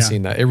 though. We haven't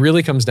seen that. It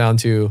really comes down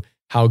to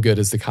how good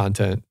is the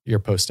content you're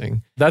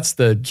posting. That's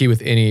the key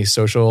with any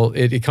social.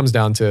 It comes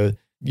down to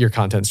your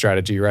content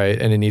strategy,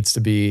 right? And it needs to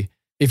be,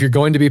 if you're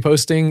going to be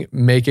posting,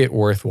 make it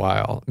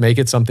worthwhile. Make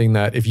it something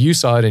that if you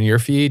saw it in your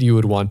feed, you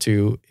would want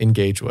to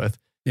engage with.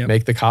 Yep.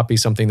 Make the copy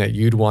something that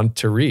you'd want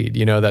to read,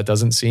 that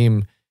doesn't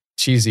seem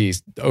cheesy,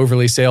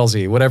 overly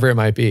salesy, whatever it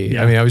might be.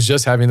 Yeah. I mean, I was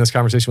just having this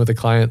conversation with a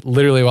client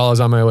literally while I was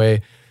on my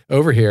way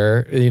over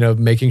here,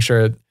 making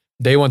sure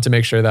they want to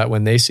make sure that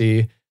when they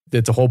see,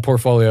 it's a whole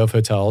portfolio of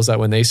hotels, that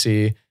when they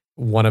see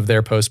one of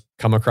their posts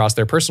come across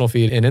their personal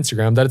feed in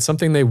Instagram, that it's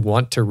something they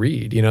want to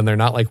read, and they're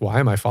not like, why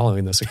am I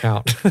following this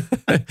account?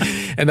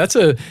 And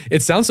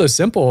it sounds so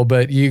simple,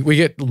 but we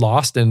get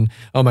lost in,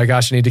 oh my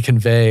gosh, I need to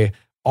convey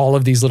all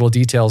of these little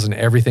details in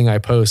everything I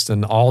post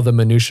and all the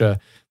minutia.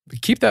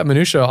 Keep that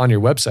minutia on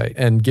your website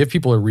and give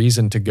people a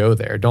reason to go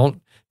there.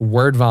 Don't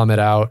word vomit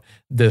out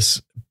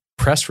this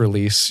press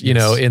release,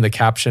 in the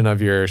caption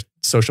of your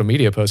social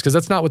media post, because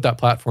that's not what that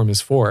platform is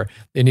for.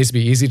 It needs to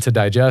be easy to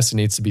digest. It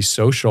needs to be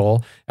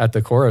social at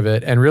the core of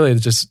it. And really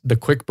just the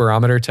quick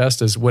barometer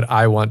test is, would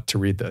I want to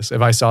read this?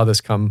 If I saw this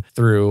come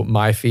through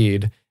my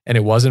feed and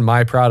it wasn't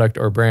my product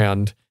or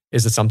brand,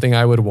 is it something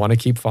I would want to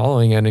keep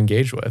following and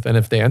engage with? And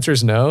if the answer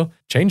is no,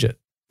 change it.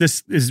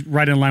 This is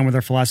right in line with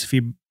our philosophy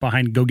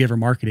behind Go-Giver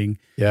marketing.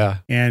 Yeah.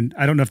 And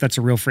I don't know if that's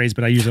a real phrase,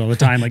 but I use it all the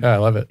time. Like, I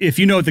love it. If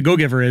you know what the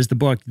Go-Giver is, the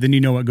book, then you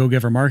know what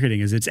Go-Giver marketing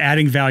is. It's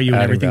adding value in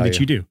everything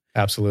that you do.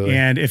 Absolutely.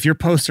 And if your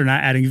posts are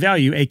not adding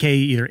value, aka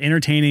either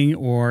entertaining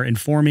or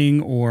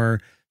informing or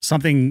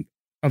something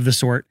of the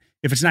sort,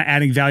 if it's not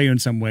adding value in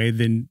some way,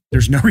 then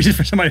there's no reason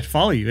for somebody to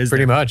follow you.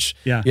 Pretty much.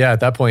 Yeah. Yeah.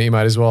 At that point, you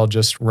might as well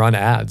just run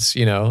ads,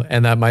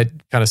 and that might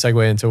kind of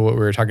segue into what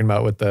we were talking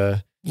about with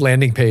the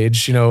landing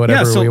page,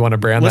 whatever we want to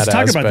brand that as. Let's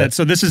talk about that.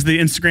 So this is the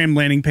Instagram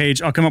landing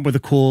page. I'll come up with a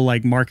cool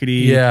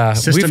marketing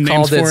system. We've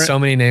called it so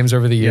many names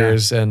over the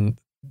years, and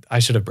I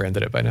should have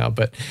branded it by now.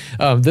 But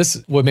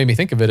what made me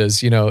think of it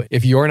is,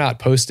 if you're not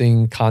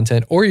posting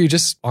content or you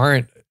just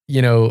aren't,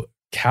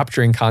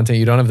 capturing content,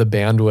 you don't have the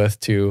bandwidth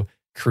to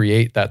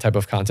create that type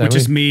of content. Which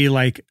is me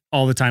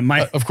all the time.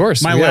 Of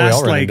course.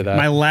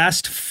 My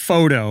last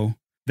photo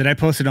that I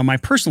posted on my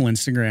personal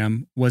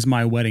Instagram was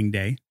my wedding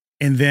day.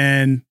 And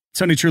then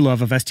Sonny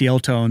Truelove of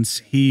STL Tones,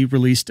 he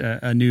released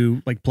a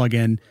new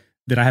plugin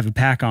that I have a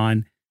pack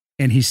on,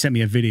 and he sent me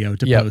a video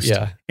to post.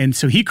 Yeah. And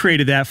so he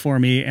created that for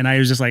me, and I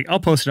was just like, I'll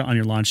post it on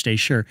your launch day,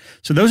 sure.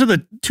 So those are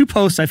the 2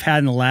 posts I've had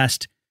in the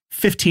last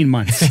 15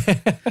 months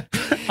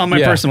on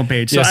my personal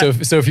page. So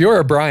if you're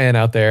a Brian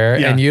out there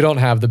and you don't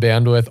have the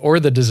bandwidth or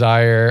the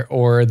desire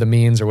or the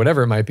means or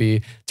whatever it might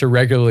be to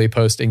regularly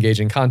post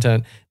engaging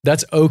content,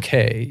 that's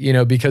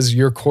okay, because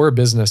your core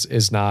business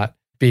is not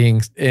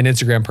being an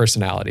Instagram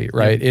personality,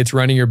 right? It's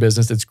running your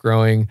business, it's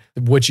growing.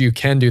 What you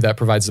can do that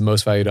provides the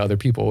most value to other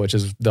people, which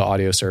is the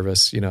audio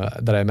service,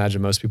 that I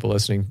imagine most people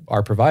listening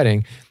are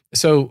providing.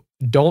 So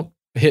don't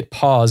hit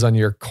pause on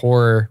your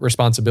core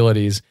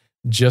responsibilities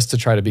just to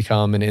try to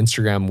become an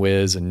Instagram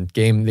whiz and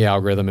game the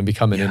algorithm and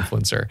become an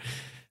influencer.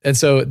 And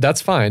so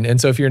that's fine.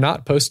 And so if you're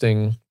not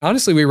posting,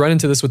 honestly, we run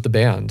into this with the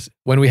band.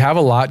 When we have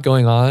a lot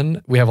going on,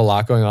 and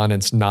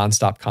it's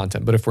nonstop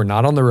content. But if we're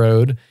not on the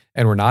road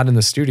and we're not in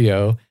the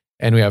studio,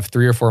 and we have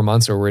 3 or 4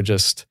 months where we're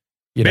just,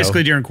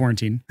 basically during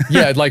quarantine.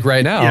 Like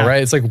right now,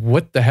 right? It's like,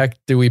 what the heck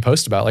do we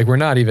post about? We're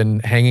not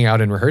even hanging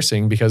out and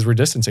rehearsing because we're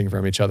distancing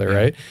from each other,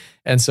 right?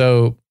 And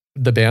so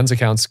the band's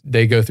accounts,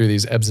 they go through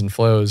these ebbs and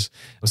flows.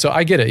 So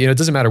I get it. It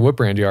doesn't matter what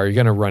brand you are, you're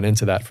going to run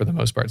into that for the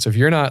most part. So if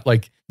you're not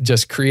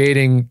just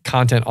creating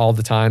content all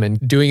the time and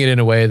doing it in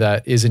a way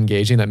that is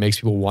engaging, that makes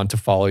people want to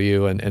follow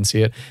you and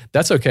see it,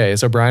 that's okay.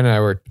 So Brian and I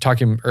were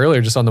talking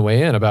earlier just on the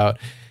way in about,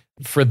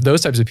 for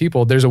those types of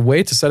people, there's a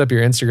way to set up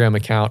your Instagram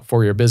account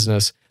for your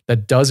business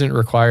that doesn't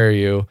require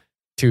you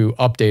to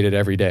update it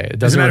every day. It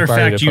doesn't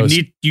require you to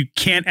post. You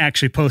can't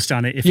actually post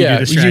on it if you do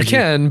the strategy. You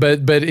can,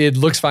 but it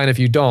looks fine if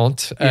you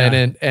don't.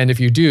 And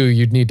if you do,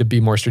 you'd need to be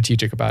more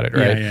strategic about it,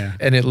 right? Yeah.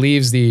 And it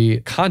leaves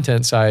the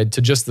content side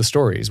to just the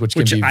stories, which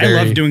can be I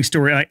love doing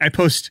story. I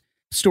post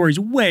stories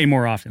way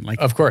more often.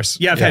 Of course.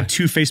 I've had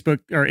 2 Facebook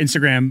or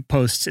Instagram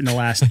posts in the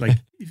last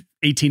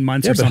 18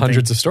 months or something. But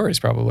hundreds of stories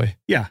probably.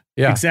 Yeah,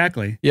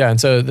 exactly. Yeah.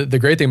 And so the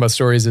great thing about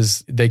stories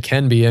is they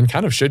can be and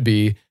kind of should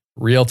be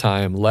real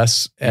time,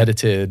 less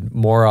edited,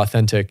 more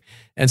authentic.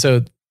 And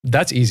so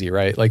that's easy,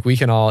 right? We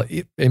can all,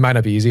 it might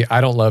not be easy. I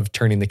don't love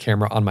turning the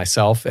camera on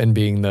myself and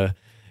being the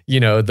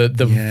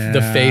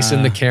face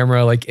in the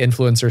camera,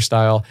 influencer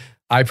style.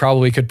 I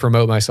probably could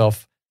promote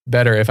myself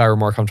better if I were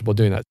more comfortable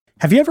doing that.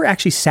 Have you ever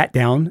actually sat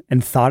down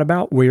and thought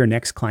about where your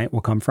next client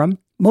will come from?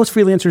 Most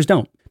freelancers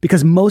don't,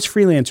 because most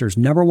freelancers'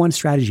 number one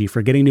strategy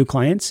for getting new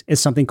clients is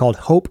something called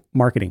hope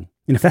marketing.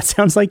 And if that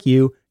sounds like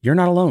you, you're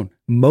not alone.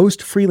 Most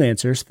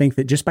freelancers think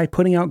that just by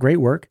putting out great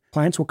work,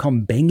 clients will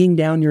come banging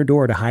down your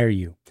door to hire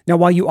you. Now,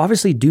 while you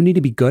obviously do need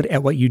to be good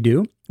at what you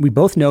do, we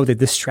both know that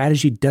this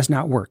strategy does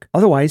not work.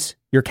 Otherwise,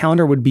 your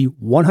calendar would be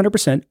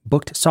 100%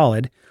 booked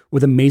solid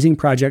with amazing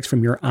projects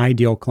from your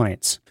ideal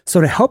clients. So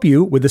to help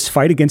you with this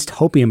fight against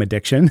hopium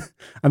addiction,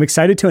 I'm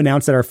excited to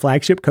announce that our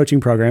flagship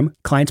coaching program,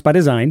 Clients by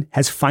Design,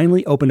 has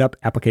finally opened up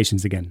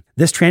applications again.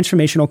 This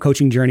transformational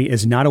coaching journey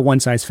is not a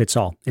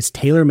one-size-fits-all. It's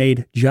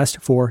tailor-made just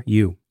for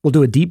you. We'll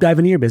do a deep dive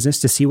into your business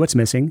to see what's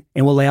missing,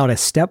 and we'll lay out a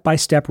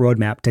step-by-step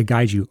roadmap to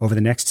guide you over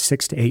the next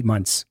 6 to 8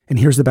 months. And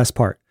here's the best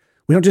part.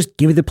 We don't just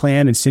give you the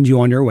plan and send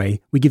you on your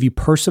way. We give you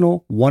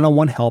personal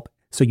one-on-one help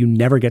so you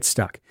never get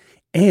stuck.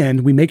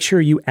 And we make sure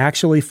you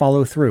actually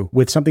follow through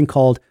with something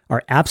called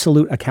our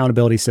Absolute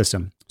Accountability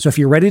System. So if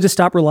you're ready to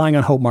stop relying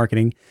on Hope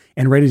Marketing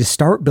and ready to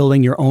start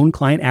building your own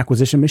client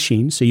acquisition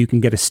machine so you can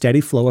get a steady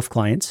flow of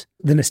clients,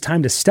 then it's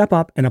time to step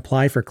up and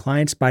apply for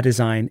Clients by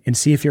Design and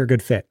see if you're a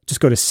good fit.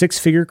 Just go to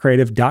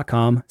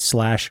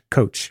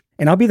sixfigurecreative.com/coach.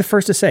 And I'll be the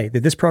first to say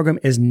that this program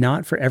is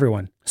not for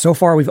everyone. So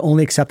far, we've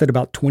only accepted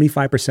about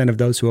 25% of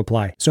those who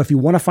apply. So if you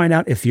want to find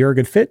out if you're a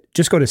good fit,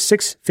 just go to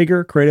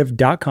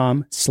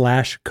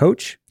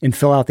sixfigurecreative.com/coach and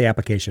fill out the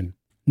application.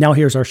 Now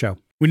here's our show.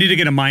 We need to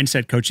get a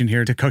mindset coach in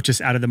here to coach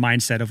us out of the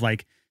mindset of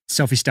like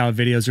selfie style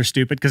videos are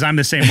stupid. Cause I'm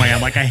the same way. I'm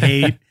like, I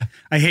hate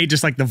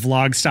just like the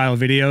vlog style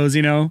videos,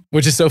 you know,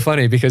 which is so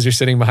funny because you're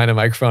sitting behind a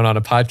microphone on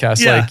a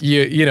podcast. Yeah. Like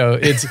you know,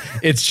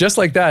 it's just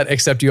like that,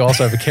 except you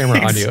also have a camera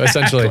on you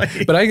essentially.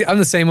 But I'm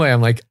the same way.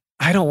 I'm like,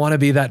 I don't want to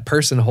be that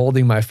person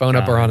holding my phone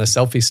up or on a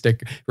selfie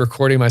stick,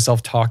 recording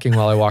myself talking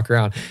while I walk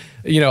around.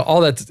 You know, all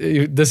that.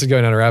 This is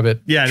going on a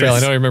rabbit trail. I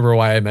don't remember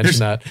why I mentioned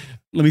that.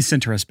 Let me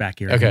center us back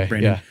here. Okay,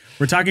 Brandon. Yeah.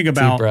 We're talking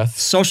about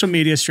social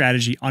media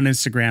strategy on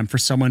Instagram for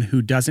someone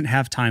who doesn't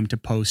have time to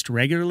post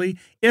regularly,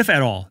 if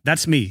at all.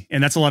 That's me,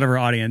 and that's a lot of our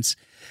audience.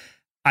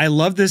 I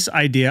love this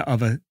idea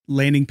of a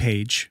landing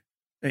page,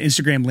 an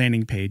Instagram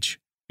landing page,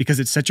 because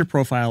it sets your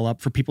profile up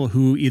for people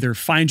who either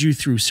find you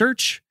through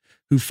search,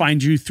 who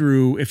find you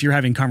through, if you're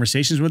having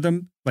conversations with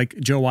them, like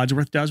Joe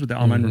Wadsworth does with the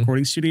online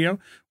recording studio,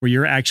 where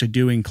you're actually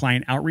doing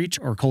client outreach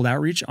or cold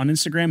outreach on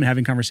Instagram and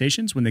having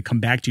conversations when they come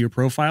back to your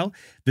profile.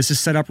 This is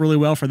set up really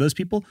well for those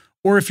people.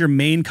 Or if your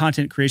main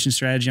content creation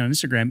strategy on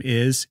Instagram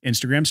is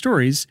Instagram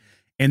stories,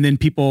 and then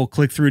people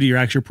click through to your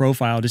actual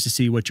profile just to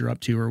see what you're up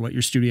to or what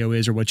your studio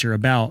is or what you're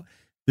about.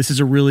 This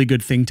is a really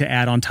good thing to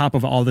add on top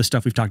of all the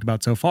stuff we've talked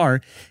about so far.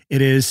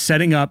 It is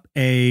setting up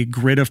a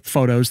grid of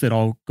photos that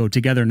all go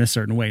together in a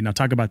certain way. Now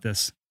talk about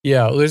this.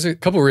 Yeah, well, there's a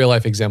couple real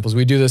life examples.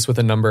 We do this with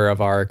a number of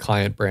our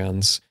client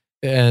brands.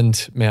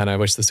 And man, I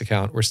wish this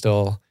account were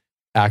still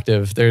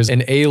active. There's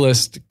an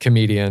A-list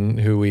comedian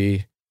who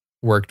we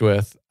worked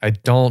with. I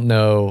don't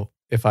know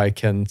if I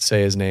can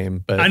say his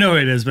name, but I know who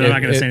it is, but I'm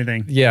not going to say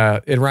anything.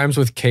 Yeah, it rhymes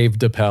with Cave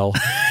DePel.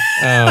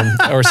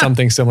 Or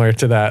something similar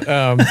to that.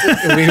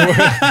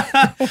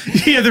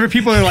 Yeah, there were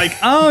people who are like,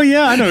 oh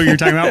yeah, I know what you're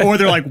talking about. Or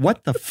they're like,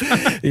 what the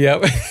fuck?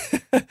 Yep.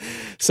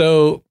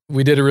 So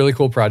we did a really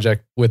cool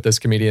project with this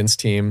comedian's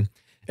team,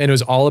 and it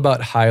was all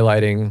about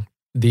highlighting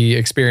the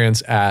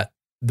experience at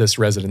this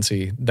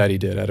residency that he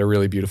did at a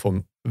really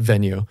beautiful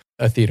venue,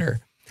 a theater.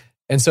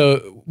 And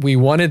so we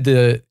wanted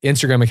the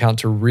Instagram account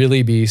to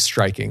really be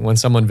striking. When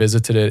someone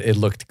visited it, it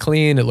looked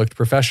clean, it looked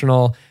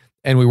professional.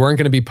 And we weren't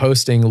going to be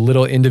posting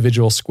little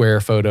individual square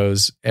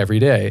photos every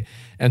day.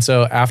 And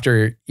so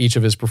after each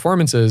of his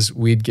performances,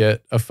 we'd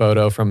get a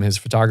photo from his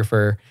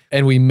photographer.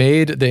 And we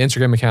made the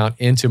Instagram account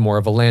into more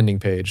of a landing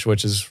page,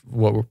 which is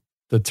what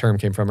the term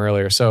came from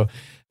earlier. So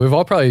we've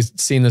all probably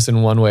seen this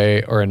in one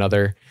way or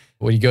another.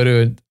 When you go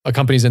to a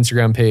company's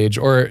Instagram page,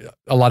 or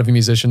a lot of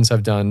musicians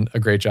have done a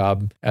great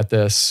job at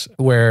this,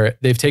 where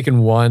they've taken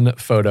one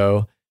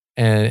photo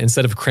and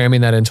instead of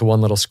cramming that into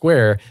one little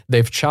square,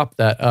 they've chopped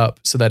that up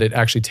so that it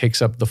actually takes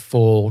up the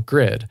full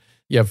grid.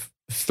 You have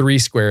 3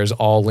 squares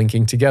all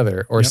linking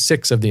together, or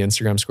 6 of the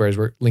Instagram squares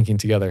were linking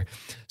together.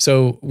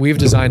 So we've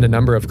designed a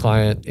number of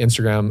client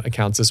Instagram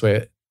accounts this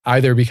way,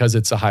 either because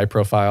it's a high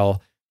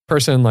profile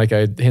person, like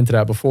I hinted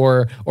at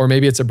before, or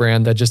maybe it's a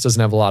brand that just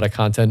doesn't have a lot of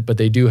content, but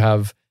they do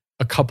have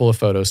a couple of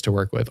photos to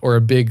work with, or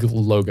a big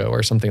logo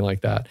or something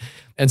like that.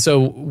 And so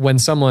when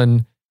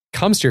someone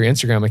comes to your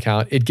Instagram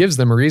account, it gives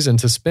them a reason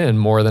to spend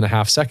more than a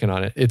half second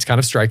on it. It's kind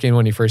of striking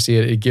when you first see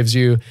it. It gives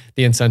you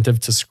the incentive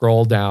to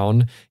scroll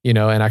down,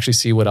 and actually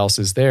see what else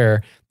is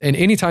there. And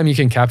anytime you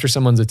can capture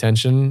someone's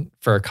attention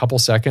for a couple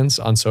seconds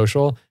on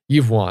social,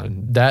 you've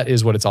won. That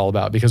is what it's all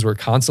about, because we're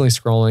constantly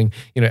scrolling.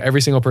 Every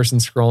single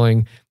person's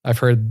scrolling. I've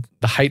heard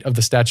the height of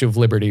the Statue of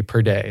Liberty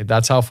per day.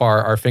 That's how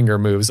far our finger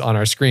moves on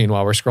our screen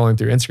while we're scrolling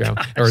through Instagram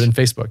or in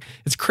Facebook.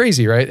 It's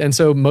crazy, right? And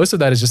so most of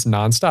that is just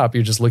nonstop.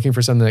 You're just looking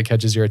for something that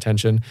catches your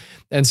attention.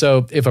 And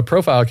so if a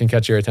profile can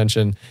catch your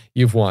attention,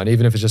 you've won,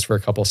 even if it's just for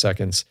a couple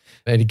seconds.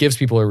 And it gives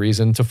people a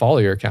reason to follow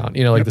your account.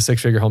 Like the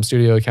Six Figure Home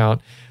Studio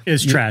account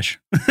is trash.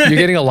 You're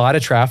getting a lot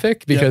of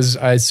traffic because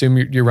I assume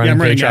you're running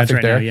paid traffic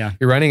right there. Now,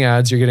 You're running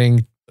ads. You're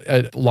getting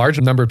a large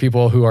number of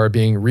people who are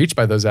being reached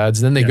by those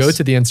ads. Then they go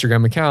to the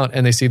Instagram account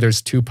and they see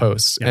there's 2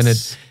 posts, and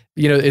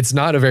it's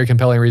not a very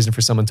compelling reason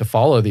for someone to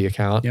follow the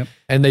account,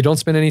 and they don't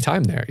spend any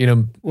time there.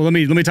 Well, let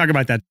me talk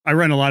about that. I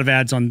run a lot of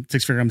ads on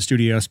Six Figure Home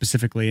Studio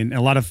specifically, and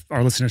a lot of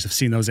our listeners have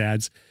seen those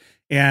ads,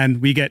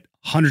 and we get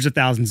hundreds of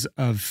thousands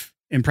of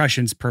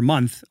impressions per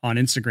month on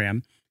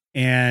Instagram,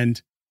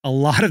 and a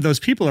lot of those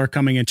people are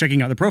coming and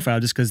checking out the profile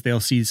just because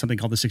they'll see something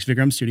called the Six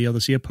Figure Home Studio. They'll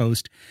see a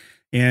post,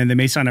 and they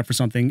may sign up for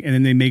something, and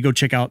then they may go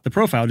check out the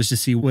profile just to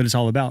see what it's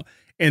all about.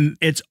 And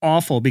it's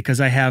awful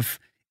because I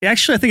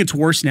think it's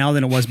worse now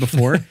than it was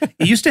before.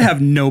 It used to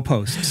have no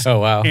posts. Oh,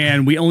 wow.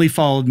 And we only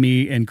followed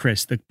me and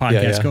Chris, the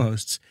podcast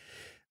co-hosts.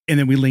 And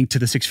then we linked to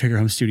the Six Figure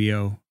Home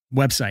Studio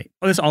website.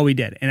 Oh, that's all we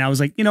did. And I was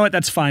like, you know what?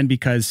 That's fine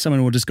because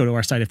someone will just go to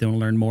our site if they want to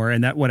learn more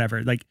and that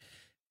whatever. Like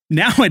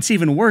now it's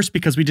even worse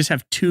because we just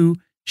have 2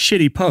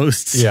 shitty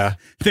posts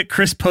that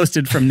Chris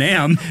posted from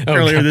NAMM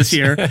earlier this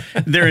year.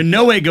 They're in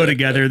no way go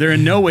together. They're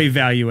in no way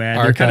value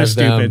add. They're kind of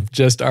stupid.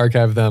 Just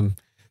archive them.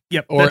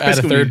 Yep. Or add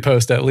a third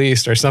post at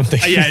least or something.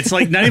 Yeah. It's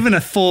like not even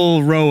a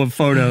full row of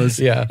photos.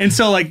 Yeah. And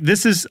so like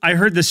I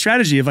heard this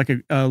strategy of like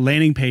a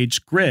landing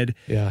page grid.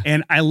 Yeah.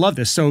 And I love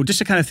this. So just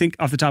to kind of think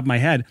off the top of my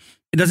head,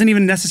 it doesn't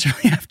even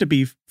necessarily have to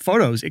be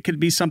photos. It could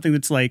be something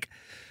that's like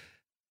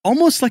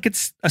almost like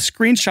it's a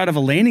screenshot of a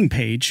landing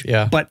page,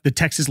 but the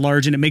text is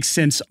large and it makes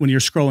sense when you're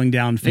scrolling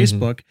down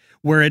Facebook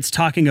where it's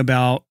talking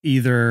about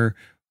either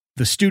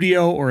the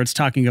studio or it's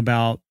talking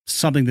about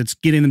something that's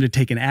getting them to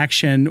take an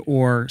action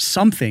or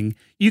something.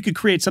 You could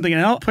create something,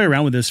 and I'll play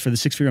around with this for the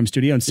Six Figure Home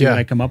Studio and see what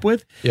I come up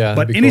with. Yeah,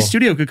 but any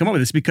studio could come up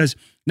with this because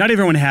not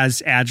everyone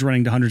has ads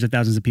running to hundreds of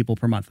thousands of people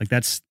per month.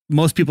 Like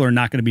most people are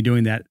not going to be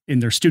doing that in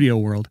their studio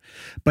world.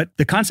 But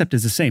the concept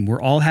is the same.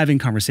 We're all having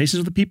conversations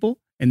with the people,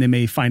 and they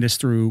may find us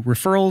through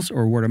referrals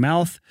or word of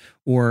mouth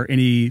or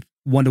any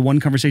one-to-one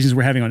conversations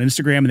we're having on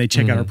Instagram, and they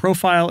check out our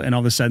profile, and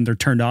all of a sudden they're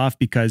turned off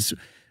because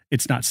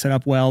it's not set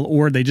up well,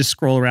 or they just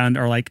scroll around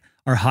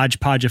our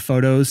hodgepodge of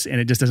photos and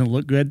it just doesn't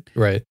look good.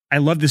 Right. I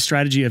love this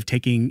strategy of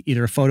taking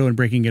either a photo and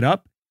breaking it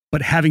up,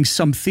 but having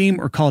some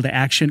theme or call to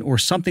action or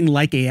something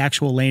like a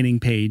actual landing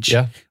page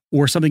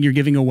or something you're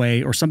giving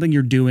away or something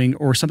you're doing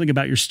or something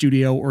about your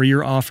studio or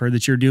your offer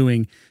that you're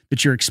doing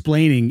that you're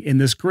explaining in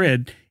this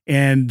grid.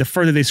 And the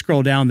further they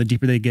scroll down, the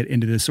deeper they get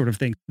into this sort of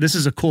thing. This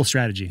is a cool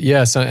strategy.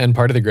 Yes. And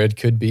part of the grid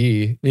could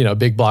be,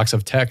 big blocks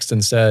of text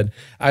instead.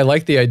 I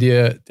like the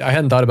idea. I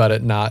hadn't thought about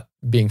it not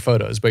being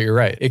photos, but you're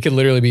right. It could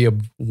literally be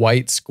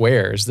white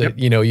squares that,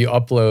 you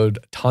upload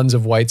tons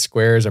of white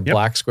squares or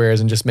black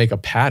squares and just make a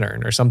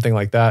pattern or something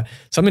like that.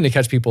 Something to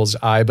catch people's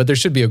eye, but there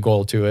should be a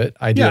goal to it.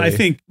 Ideally. Yeah. I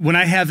think when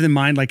I have in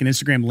mind like an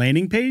Instagram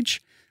landing page,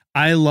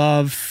 I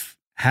love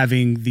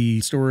having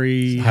the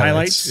story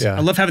highlights. Yeah.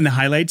 I love having the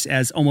highlights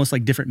as almost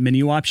like different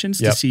menu options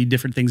to see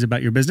different things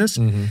about your business.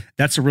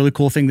 That's a really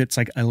cool thing. That's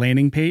like a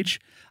landing page.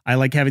 I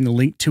like having the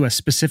link to a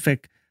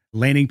specific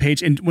landing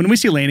page. And when we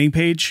see landing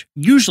page,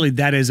 usually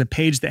that is a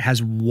page that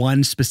has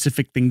one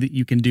specific thing that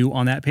you can do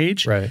on that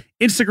page. Right.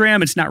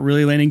 Instagram, it's not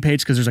really a landing page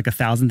because there's like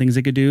 1,000 things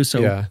they could do.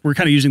 So we're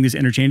kind of using these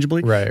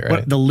interchangeably. Right.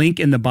 But the link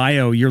in the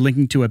bio, you're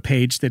linking to a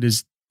page that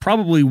is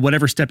probably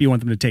whatever step you want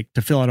them to take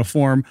to fill out a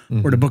form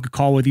or to book a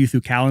call with you through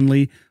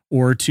Calendly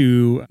or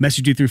to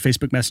message you through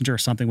Facebook Messenger or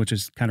something, which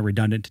is kind of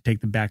redundant to take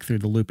them back through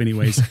the loop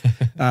anyways.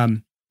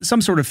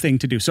 Some sort of thing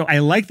to do. So I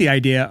like the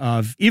idea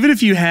of, even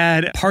if you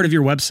had part of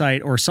your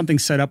website or something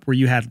set up where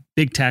you had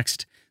big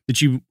text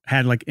that you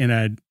had like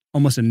in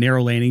almost a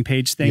narrow landing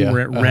page thing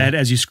where it read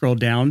as you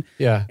scrolled down.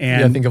 Yeah.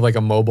 And think of like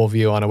a mobile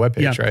view on a web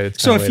page, right?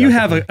 It's so if you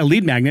have a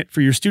lead magnet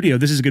for your studio,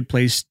 this is a good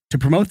place to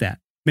promote that.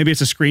 Maybe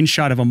it's a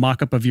screenshot of a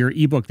mock-up of your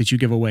ebook that you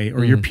give away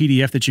or your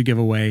PDF that you give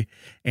away.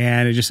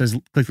 And it just says,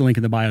 click the link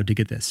in the bio to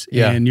get this.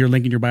 Yeah. And your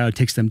link in your bio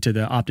takes them to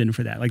the opt-in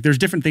for that. Like there's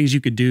different things you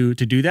could do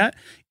to do that.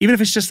 Even if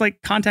it's just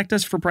like contact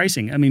us for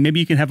pricing. I mean, maybe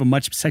you can have a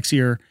much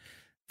sexier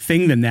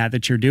thing than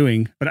that you're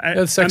doing, but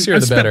the sexier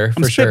the better.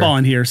 I'm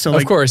spitballing here. So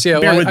of course, yeah.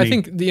 Well, I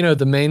think,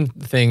 the main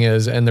thing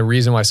is, and the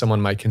reason why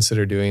someone might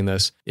consider doing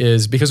this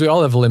is because we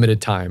all have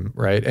limited time,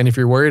 right? And if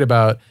you're worried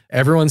about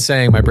everyone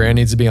saying my brand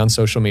needs to be on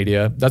social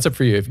media, that's up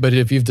for you. But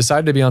if you've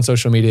decided to be on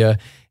social media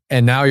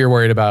and now you're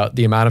worried about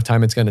the amount of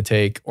time it's going to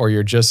take, or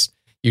you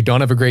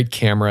don't have a great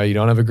camera, you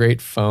don't have a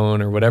great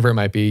phone or whatever it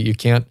might be, you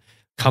can't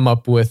come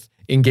up with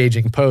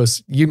engaging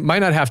posts. You might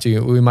not have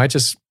to. We might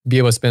just be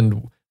able to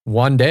spend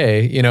one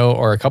day,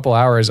 or a couple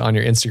hours on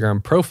your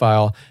Instagram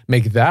profile,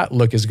 make that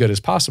look as good as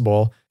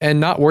possible and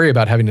not worry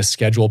about having to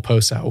schedule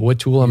posts out. What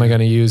tool am I going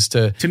to use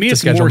to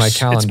schedule my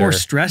calendar? It's more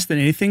stress than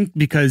anything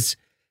because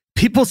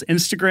people's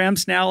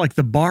Instagrams now, like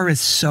the bar is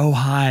so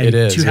high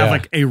to have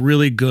like a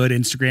really good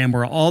Instagram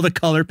where all the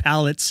color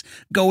palettes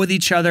go with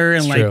each other.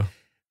 And like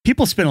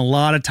people spend a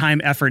lot of time,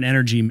 effort, and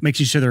energy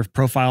making sure their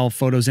profile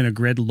photos in a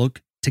grid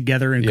look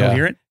together and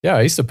coherent. Yeah,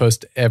 I used to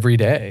post every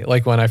day.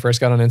 Like when I first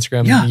got on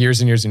Instagram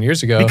years and years and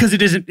years ago. Because it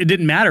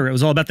didn't matter. It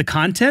was all about the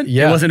content.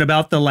 Yeah. It wasn't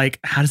about the like,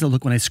 how does it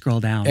look when I scroll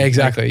down?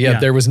 Exactly.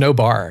 Like, there was no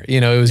bar.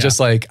 It was just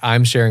like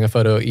I'm sharing a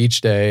photo each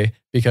day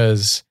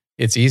because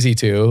it's easy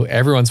to.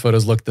 Everyone's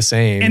photos look the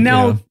same. And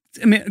now,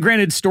 I mean,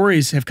 granted,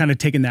 stories have kind of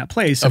taken that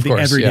place of the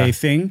everyday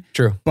thing.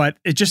 True. But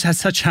it just has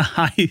such a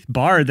high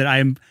bar that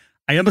I'm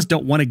I almost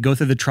don't want to go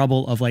through the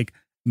trouble of like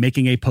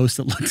making a post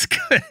that looks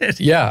good.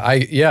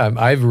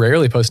 I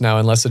rarely post now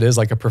unless it is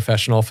like a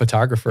professional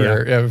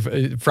photographer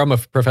from a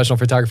professional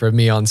photographer of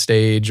me on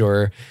stage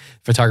or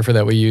photographer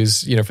that we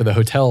use, for the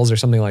hotels or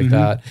something like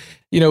that.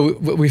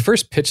 We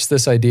first pitched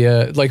this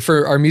idea, like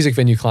for our music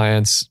venue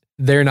clients,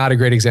 they're not a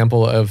great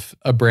example of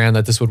a brand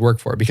that this would work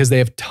for because they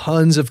have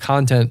tons of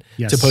content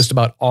to post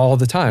about all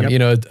the time.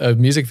 Yep. A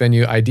music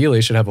venue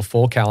ideally should have a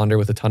full calendar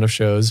with a ton of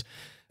shows.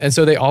 And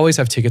so they always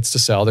have tickets to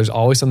sell. There's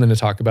always something to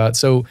talk about.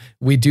 So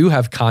we do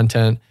have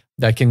content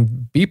that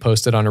can be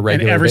posted on a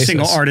regular basis. And every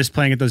single artist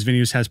playing at those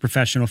venues has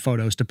professional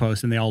photos to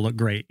post and they all look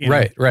great.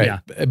 Right. Yeah.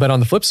 But on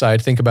the flip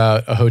side, think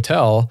about a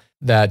hotel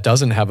that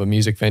doesn't have a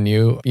music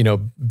venue,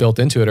 built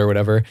into it or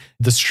whatever.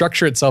 The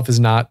structure itself is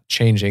not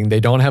changing.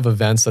 They don't have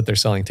events that they're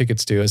selling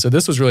tickets to. And so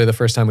this was really the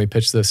first time we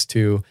pitched this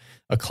to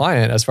a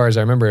client, as far as I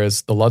remember,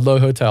 is the Ludlow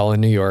Hotel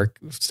in New York,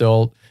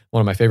 still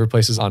one of my favorite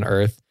places on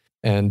earth.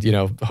 And,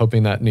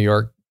 hoping that New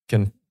York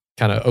can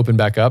kind of open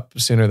back up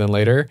sooner than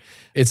later.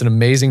 It's an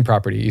amazing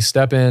property. You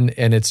step in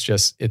and it's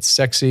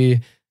sexy.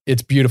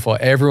 It's beautiful.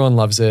 Everyone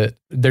loves it.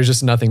 There's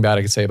just nothing bad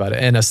I could say about it.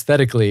 And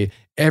aesthetically,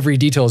 every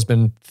detail has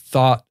been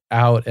thought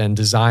out and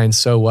designed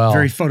so well.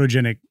 Very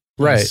photogenic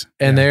place.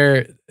 Right.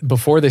 And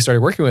before they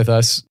started working with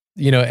us,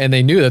 and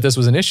they knew that this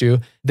was an issue,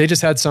 they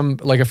just had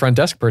a front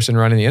desk person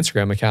running the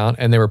Instagram account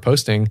and they were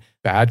posting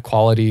bad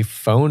quality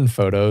phone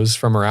photos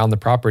from around the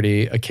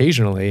property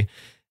occasionally.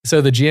 So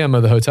the GM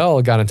of the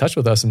hotel got in touch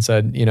with us and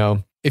said,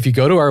 if you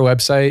go to our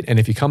website and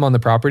if you come on the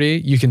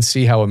property, you can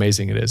see how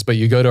amazing it is. But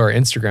you go to our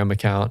Instagram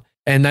account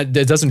and that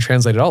doesn't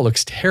translate at all. It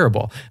looks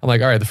terrible. I'm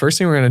like, all right, the first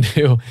thing we're going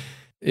to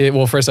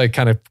do, first I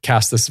kind of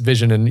cast this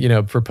vision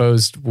and,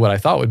 proposed what I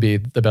thought would be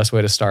the best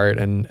way to start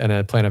and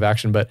a plan of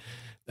action. But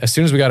as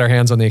soon as we got our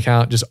hands on the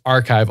account, just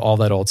archive all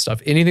that old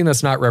stuff. Anything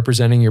that's not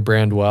representing your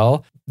brand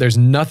well, there's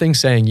nothing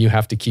saying you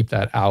have to keep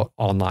that out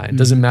online. It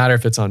doesn't matter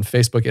if it's on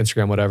Facebook,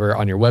 Instagram, whatever,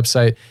 on your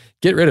website.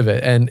 Get rid of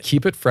it and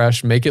keep it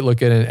fresh, make it look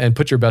good, and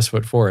put your best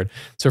foot forward.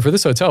 So for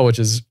this hotel, which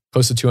is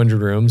close to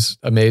 200 rooms,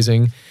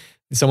 amazing.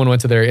 Someone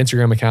went to their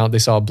Instagram account, they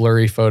saw a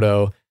blurry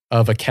photo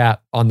of a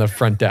cat on the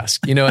front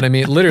desk. You know what I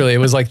mean? Literally, it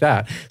was like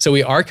that. So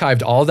we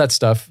archived all that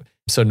stuff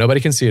so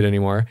nobody can see it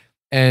anymore.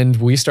 And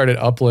we started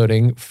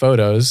uploading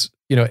photos.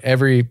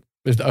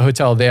 A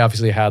hotel, they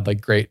obviously had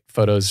like great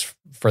photos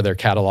for their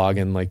catalog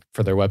and like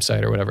for their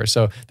website or whatever.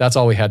 So that's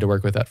all we had to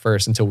work with at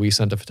first until we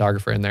sent a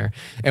photographer in there.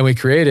 And we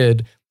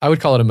created, I would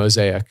call it a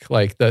mosaic,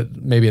 like that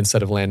maybe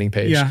instead of landing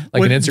page, an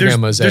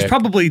Instagram mosaic. There's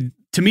probably,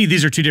 to me,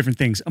 these are two different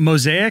things. A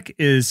mosaic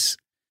is,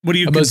 what do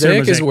you consider a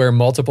mosaic? Is where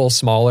multiple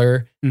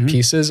smaller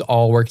pieces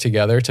all work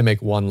together to make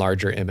one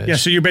larger image. Yeah,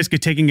 so you're basically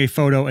taking a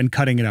photo and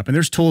cutting it up. And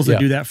there's tools that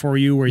do that for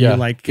you where you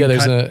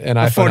there's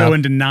a photo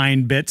into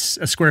 9 bits,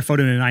 a square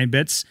photo into 9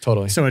 bits.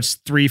 Totally. So it's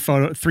 3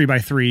 by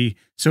 3.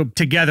 So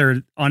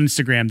together on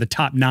Instagram, the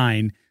top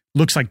 9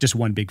 looks like just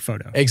one big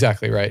photo.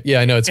 Exactly right. Yeah,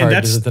 I know it's hard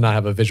to not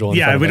have a visual.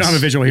 Yeah, we don't have a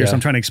visual here, so I'm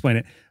trying to explain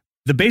it.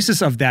 The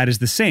basis of that is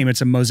the same.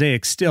 It's a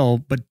mosaic still,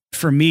 but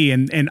for me,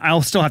 and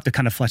I'll still have to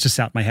kind of flesh this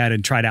out in my head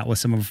and try it out with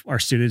some of our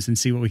students and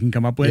see what we can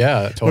come up with.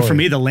 Yeah, totally. But for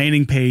me, the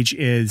landing page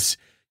is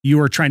you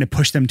are trying to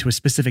push them to a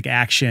specific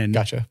action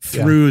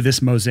through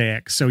this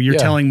mosaic. So you're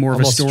telling more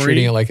almost of a story.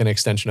 Treating it like an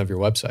extension of your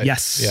website.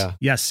 Yes. Yeah.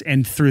 Yes.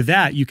 And through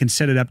that, you can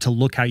set it up to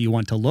look how you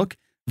want to look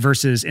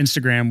versus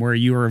Instagram where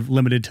you are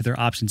limited to their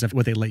options of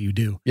what they let you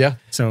do. Yeah.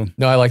 So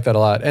no, I like that a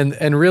lot.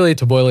 And really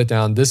to boil it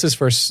down, this is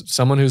for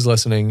someone who's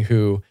listening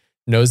who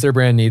knows their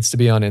brand needs to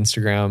be on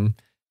Instagram,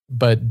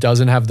 but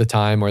doesn't have the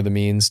time or the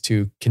means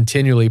to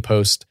continually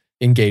post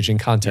engaging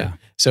content. Yeah.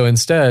 So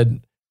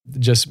instead,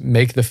 just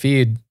make the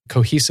feed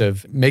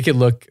cohesive, make it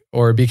look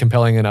or be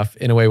compelling enough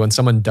in a way when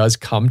someone does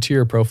come to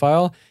your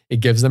profile,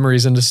 it gives them a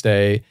reason to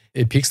stay.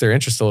 It piques their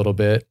interest a little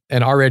bit.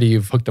 And already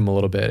you've hooked them a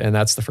little bit. And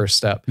that's the first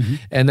step.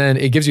 And then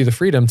it gives you the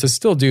freedom to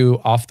still do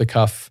off the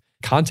cuff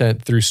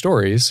content through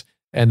stories.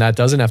 And that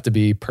doesn't have to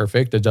be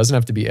perfect. It doesn't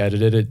have to be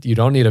edited. You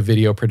don't need a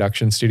video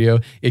production studio.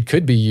 It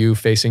could be you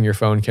facing your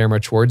phone camera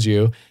towards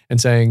you and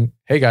saying,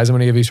 hey guys, I'm going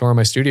to give you a tour of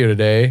my studio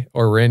today,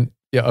 or rent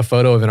a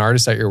photo of an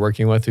artist that you're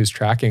working with who's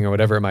tracking or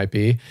whatever it might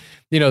be.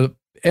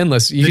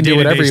 Endless. You can do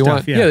whatever you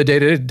want. Yeah, the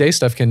day-to-day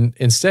stuff can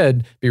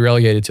instead be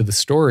relegated to the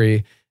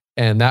story.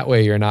 And that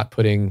way you're not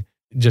putting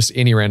just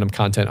any random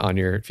content on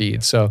your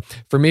feed. So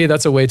for me,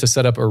 that's a way to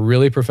set up a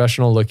really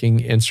professional looking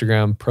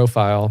Instagram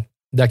profile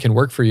that can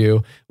work for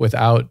you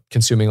without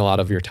consuming a lot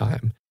of your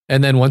time.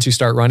 And then once you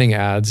start running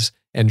ads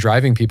and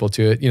driving people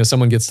to it,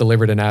 someone gets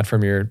delivered an ad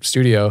from your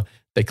studio,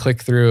 they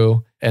click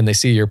through and they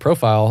see your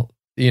profile,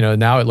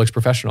 now it looks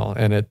professional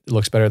and it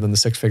looks better than the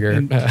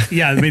 6-figure.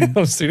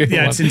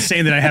 It's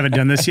insane that I haven't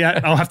done this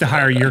yet. I'll have to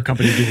hire your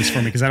company to do this for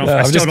me because I'm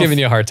just giving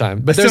you a hard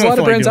time. But there's a lot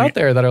of brands out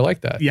there that are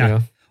like that.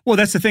 Yeah. Well,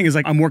 that's the thing is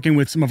like I'm working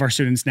with some of our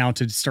students now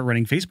to start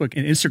running Facebook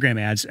and Instagram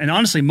ads. And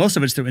honestly, most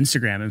of it's through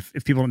Instagram.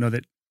 If people don't know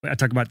that, I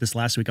talked about this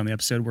last week on the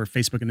episode where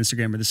Facebook and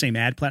Instagram are the same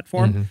ad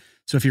platform.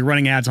 So if you're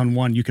running ads on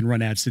one, you can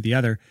run ads to the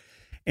other.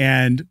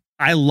 And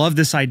I love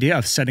this idea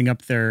of setting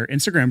up their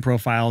Instagram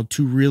profile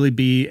to really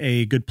be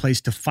a good place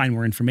to find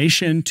more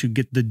information, to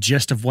get the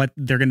gist of what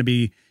they're going to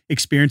be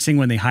experiencing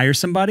when they hire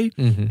somebody,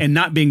 and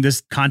not being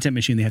this content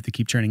machine they have to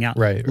keep churning out.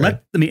 Right.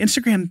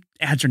 Instagram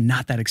ads are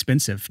not that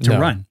expensive to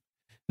run.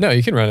 No,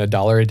 you can run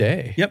 $1 a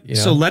day. Yep. You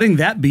know? So letting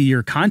that be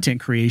your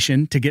content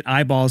creation to get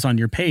eyeballs on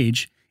your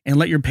page, and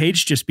let your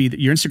page just be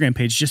your Instagram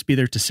page just be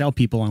there to sell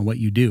people on what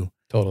you do.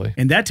 Totally.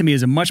 And that to me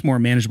is a much more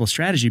manageable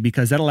strategy,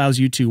 because that allows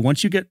you to,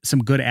 once you get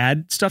some good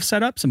ad stuff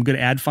set up, some good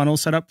ad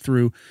funnels set up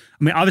through,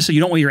 I mean, obviously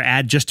you don't want your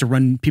ad just to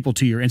run people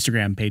to your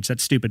Instagram page.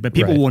 That's stupid, but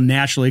people will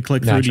naturally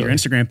click through to your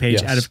Instagram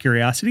page out of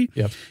curiosity.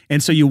 Yep.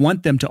 And so you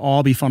want them to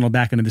all be funneled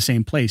back into the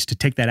same place to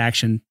take that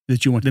action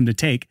that you want them to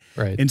take.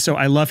 Right. And so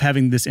I love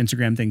having this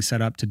Instagram thing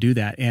set up to do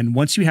that. And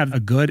once you have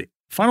a good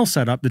funnel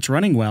set up that's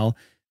running well,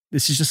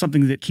 this is just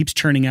something that keeps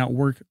churning out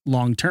work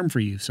long-term for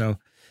you. So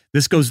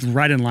this goes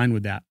right in line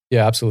with that.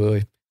 Yeah,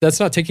 absolutely. That's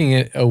not taking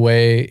it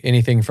away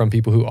anything from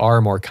people who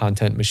are more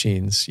content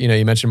machines. You know,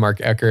 you mentioned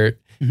Mark Eckert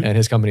and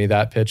his company,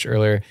 That Pitch,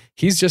 earlier.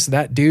 He's just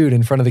that dude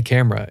in front of the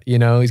camera. You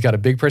know, he's got a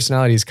big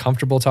personality. He's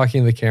comfortable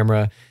talking to the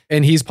camera,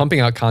 and he's pumping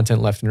out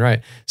content left and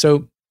right.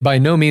 So by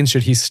no means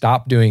should he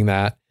stop doing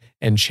that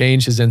and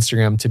change his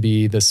Instagram to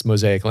be this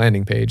mosaic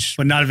landing page.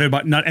 But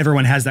not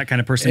everyone has that kind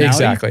of personality.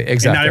 Exactly.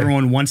 And not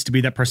everyone wants to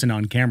be that person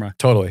on camera.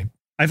 Totally.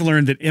 I've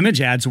learned that image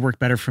ads work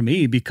better for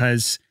me,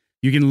 because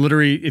you can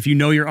literally, if you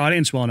know your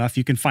audience well enough,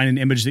 you can find an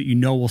image that you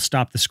know will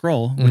stop the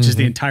scroll, which is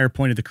the entire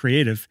point of the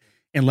creative,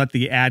 and let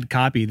the ad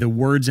copy, the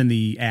words in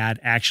the ad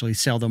actually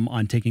sell them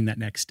on taking that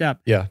next step.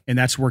 Yeah. And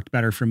that's worked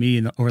better for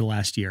me over the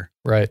last year.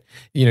 Right.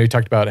 You know, you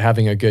talked about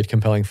having a good,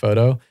 compelling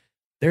photo.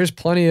 There's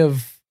plenty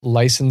of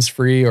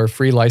license-free or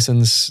free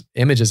license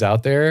images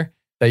out there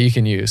that you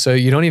can use. So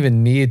you don't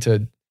even need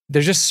to,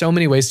 there's just so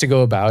many ways to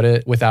go about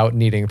it without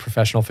needing a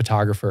professional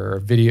photographer or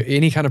video,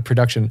 any kind of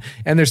production.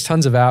 And there's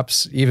tons of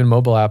apps, even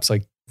mobile apps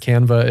like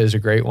Canva is a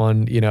great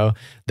one, you know,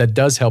 that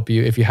does help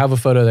you. If you have a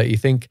photo that you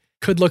think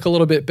could look a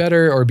little bit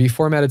better or be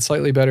formatted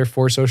slightly better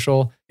for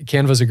social,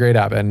 Canva's a great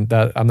app, and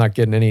that I'm not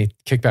getting any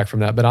kickback from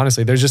that. But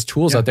honestly, there's just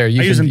tools out there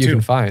you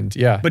can find.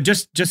 Yeah. But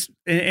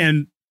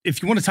and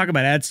if you want to talk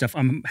about ad stuff,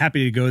 I'm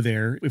happy to go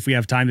there if we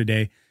have time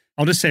today.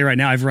 I'll just say right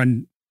now, I've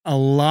run a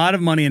lot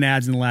of money in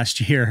ads in the last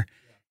year,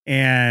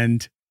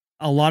 and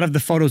a lot of the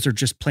photos are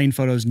just plain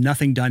photos,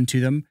 nothing done to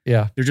them.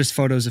 Yeah. They're just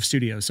photos of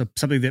studios. So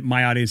something that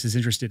my audience is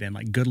interested in,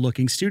 like good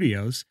looking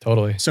studios.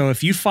 Totally. So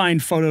if you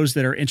find photos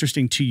that are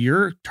interesting to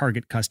your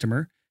target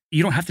customer,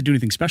 you don't have to do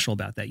anything special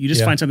about that. You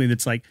just find something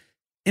that's like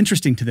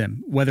interesting to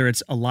them, whether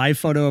it's a live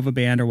photo of a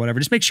band or whatever.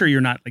 Just make sure you're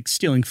not like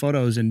stealing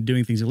photos and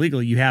doing things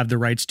illegally. You have the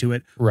rights to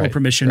it or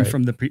permission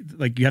from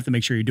you have to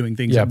make sure you're doing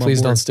things. Yeah,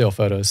 please don't steal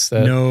photos.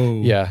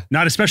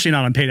 Especially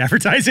not on paid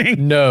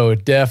advertising. No,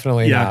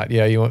 definitely not.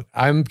 Yeah,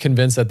 I'm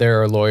convinced that there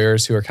are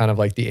lawyers who are kind of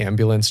like the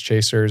ambulance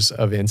chasers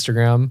of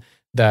Instagram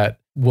that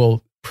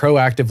will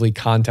proactively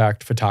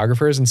contact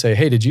photographers and say,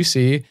 hey, did you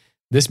see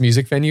this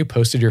music venue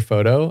posted your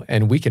photo,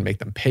 and we can make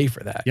them pay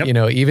for that. Yep. You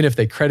know, even if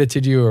they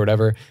credited you or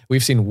whatever.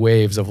 We've seen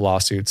waves of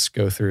lawsuits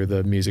go through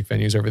the music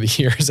venues over the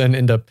years and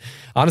end up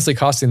honestly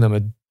costing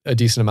them a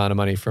decent amount of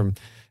money from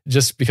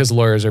just because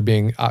lawyers are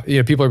being,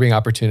 people are being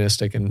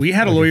opportunistic. And we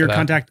had a lawyer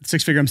contact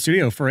Six Figure Home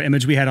Studio for an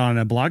image we had on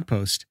a blog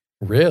post.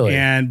 Really?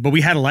 But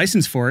we had a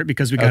license for it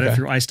because we got it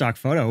through iStock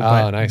Photo.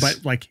 Nice.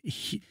 But like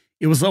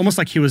it was almost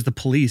like he was the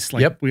police.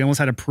 Like we almost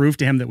had to prove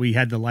to him that we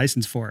had the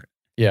license for it.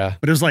 Yeah.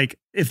 But it was like,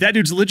 if that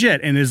dude's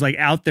legit and is like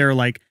out there,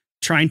 like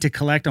trying to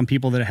collect on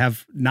people that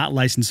have not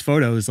licensed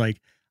photos,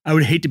 like I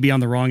would hate to be on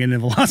the wrong end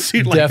of a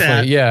lawsuit like that.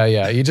 Definitely.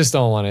 Yeah. You just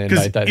don't want to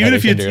invite that.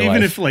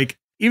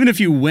 Even if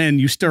you win,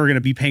 you still are going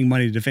to be paying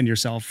money to defend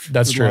yourself.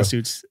 That's true.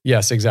 Lawsuits.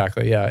 Yes,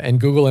 exactly. Yeah. And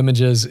Google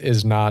Images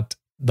is not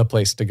the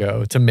place to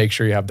go to make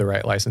sure you have the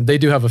right license. They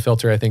do have a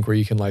filter, I think, where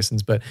you can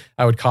license, but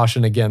I would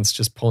caution against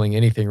just pulling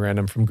anything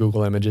random from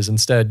Google Images.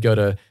 Instead, go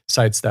to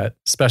sites that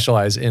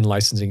specialize in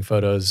licensing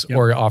photos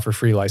or offer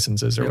free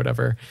licenses or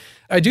whatever.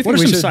 I do think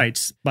what are some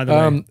sites, by the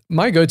way?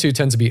 My go-to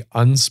tends to be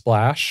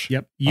Unsplash.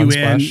 Yep.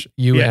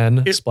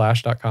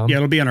 Splash.com. Yeah,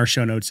 it'll be on our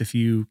show notes if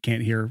you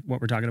can't hear what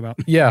we're talking about.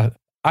 Yeah.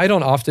 I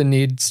don't often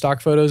need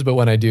stock photos, but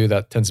when I do,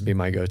 that tends to be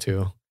my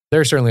go-to. There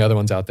are certainly other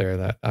ones out there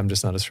that I'm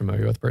just not as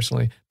familiar with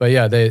personally. But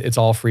yeah, it's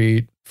all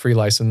free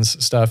license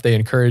stuff. They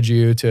encourage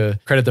you to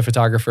credit the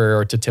photographer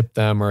or to tip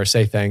them or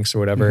say thanks or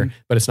whatever,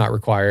 but it's not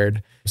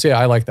required. So yeah,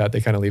 I like that.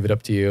 They kind of leave it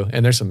up to you.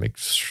 And there's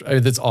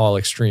it's all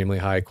extremely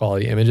high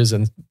quality images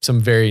and some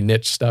very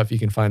niche stuff you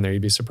can find there.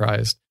 You'd be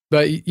surprised.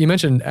 But you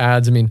mentioned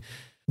ads. I mean,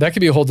 that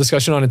could be a whole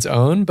discussion on its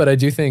own, but I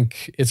do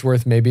think it's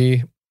worth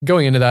maybe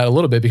going into that a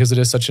little bit because it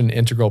is such an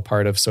integral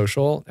part of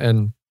social.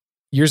 And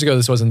years ago,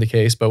 this wasn't the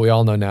case, but we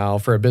all know now,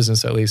 for a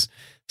business at least,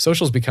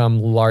 social's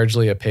become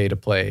largely a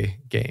pay-to-play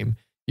game.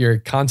 Your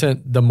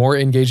content, the more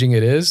engaging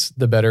it is,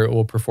 the better it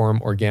will perform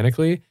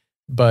organically.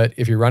 But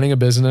if you're running a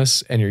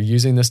business and you're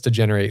using this to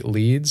generate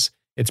leads,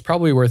 it's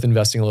probably worth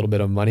investing a little bit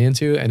of money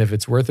into. And if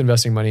it's worth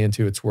investing money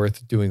into, it's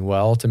worth doing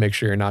well to make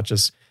sure you're not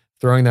just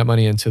throwing that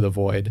money into the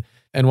void.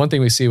 And one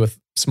thing we see with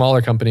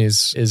smaller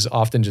companies is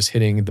often just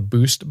hitting the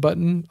boost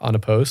button on a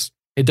post.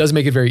 It does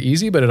make it very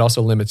easy, but it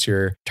also limits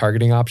your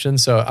targeting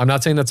options. So I'm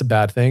not saying that's a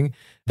bad thing.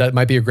 That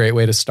might be a great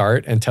way to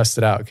start and test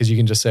it out, because you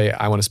can just say,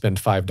 I want to spend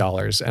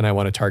 $5 and I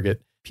want to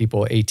target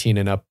people 18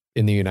 and up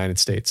in the United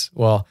States.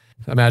 Well,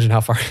 imagine how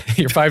far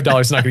your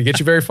 $5 is not going to get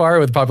you very far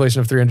with a population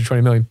of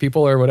 320 million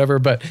people or whatever.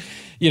 But,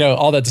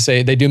 all that to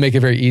say, they do make it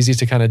very easy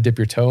to kind of dip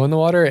your toe in the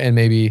water and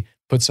maybe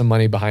put some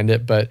money behind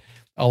it. But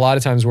a lot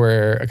of times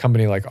where a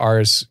company like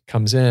ours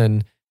comes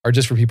in are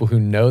just for people who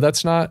know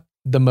that's not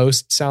the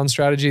most sound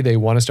strategy. They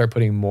want to start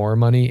putting more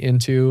money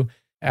into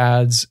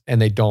ads,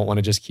 and they don't want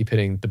to just keep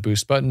hitting the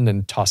boost button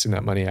and tossing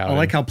that money out. I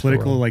like how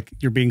political, like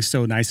you're being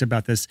so nice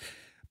about this.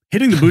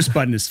 Hitting the boost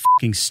button is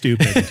fucking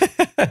stupid.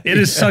 It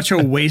is such a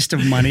waste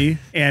of money.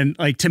 And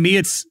like, to me,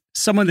 it's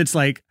someone that's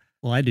like,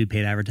 well, I do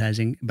paid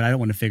advertising, but I don't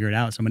want to figure it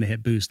out. So I'm going to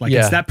hit boost. Like,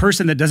 it's that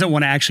person that doesn't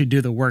want to actually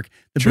do the work.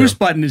 The boost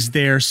button is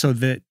there so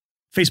that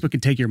Facebook can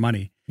take your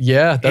money.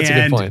 Yeah, that's a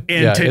good point.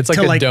 It's like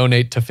a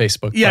donate to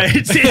Facebook button. Yeah,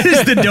 it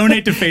is the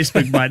donate to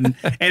Facebook button.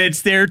 And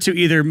it's there to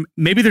either,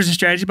 maybe there's a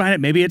strategy behind it.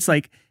 Maybe it's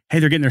like, hey,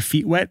 they're getting their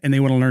feet wet and they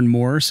want to learn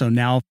more. So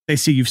now they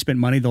see you've spent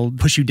money, they'll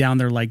push you down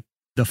their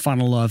the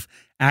funnel of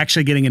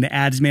actually getting an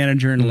ads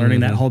manager and learning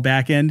that whole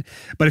back end.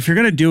 But if you're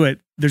going to do it,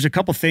 there's a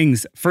couple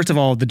things. First of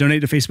all, the donate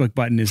to Facebook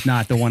button is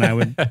not the one I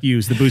would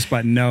use. The boost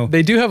button, no.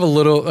 They do have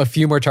a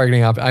few more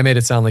targeting options. I made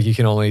it sound like you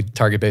can only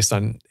target based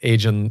on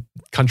age and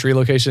country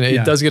location.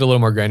 It does get a little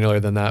more granular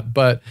than that.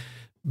 But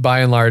by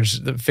and large,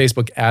 the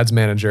Facebook ads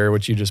manager,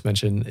 which you just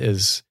mentioned,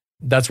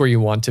 that's where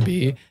you want to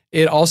be.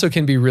 It also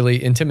can be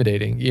really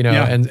intimidating,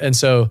 and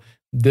so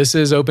this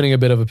is opening a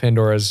bit of a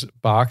Pandora's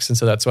box. And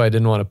so that's why I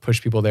didn't want to push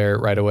people there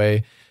right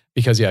away,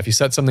 because if you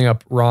set something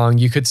up wrong,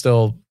 you could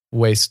still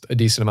waste a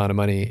decent amount of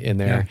money in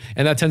there. Yeah.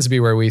 And that tends to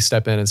be where we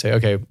step in and say,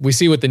 okay, we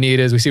see what the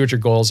need is. We see what your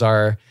goals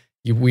are.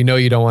 We know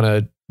you don't want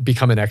to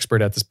become an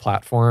expert at this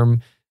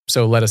platform.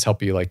 So let us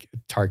help you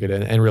target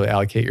it and really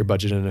allocate your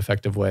budget in an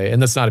effective way.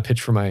 And that's not a pitch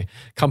for my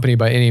company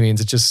by any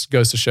means. It just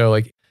goes to show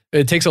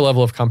it takes a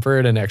level of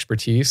comfort and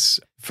expertise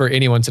for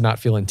anyone to not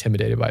feel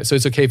intimidated by it. So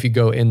it's okay if you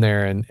go in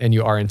there and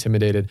you are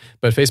intimidated,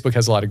 but Facebook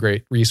has a lot of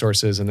great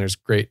resources and there's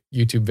great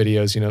YouTube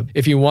videos.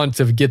 If you want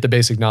to get the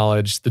basic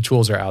knowledge, the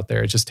tools are out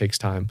there. It just takes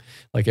time,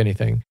 like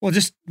anything. Well,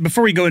 just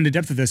before we go into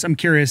depth of this, I'm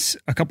curious,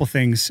 a couple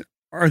things.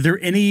 Are there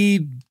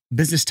any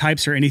business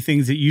types or any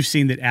things that you've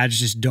seen that ads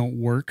just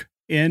don't work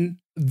in?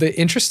 The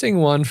interesting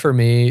one for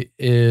me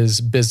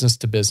is business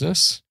to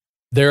business.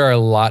 There are a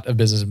lot of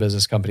business to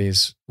business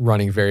companies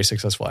running very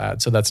successful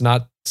ads. So that's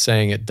not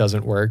saying it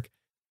doesn't work,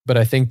 but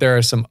I think there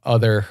are some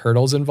other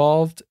hurdles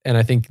involved. And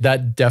I think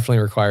that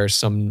definitely requires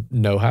some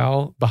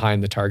know-how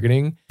behind the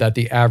targeting that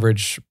the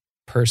average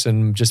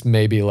person just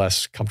may be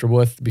less comfortable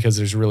with, because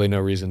there's really no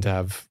reason to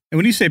have. And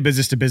when you say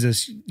business to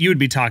business, you would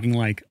be talking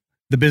like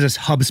the business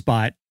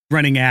HubSpot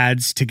running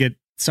ads to get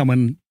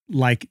someone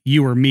like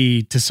you or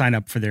me to sign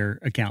up for their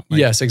account.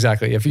 Yes,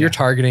 exactly. If you're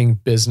targeting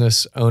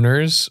business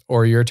owners,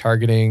 or you're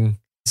targeting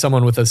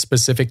someone with a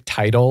specific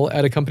title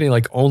at a company,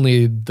 like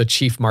only the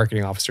chief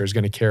marketing officer is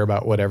going to care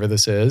about whatever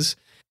this is,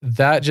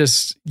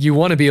 you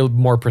want to be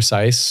more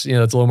precise. It's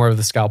a little more of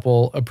the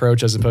scalpel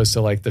approach as opposed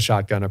to the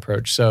shotgun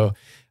approach. So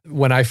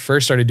when I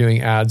first started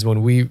doing ads,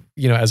 when we,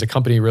 as a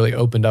company really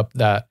opened up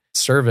that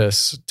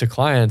service to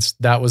clients,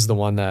 that was the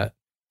one that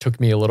took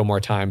me a little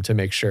more time to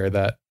make sure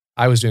that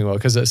I was doing well,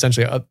 because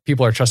essentially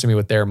people are trusting me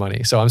with their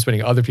money. So I'm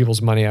spending other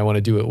people's money. I want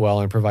to do it well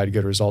and provide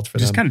good results for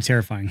them. It's kind of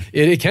terrifying.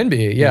 It can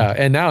be, yeah.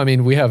 And now,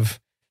 we have,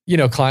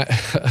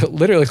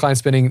 literally clients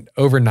spending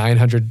over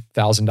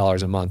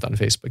 $900,000 a month on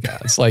Facebook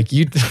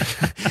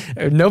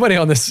ads. Nobody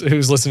on this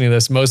who's listening to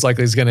this most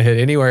likely is going to hit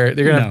anywhere.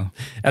 They're going to,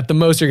 at the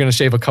most, you're going to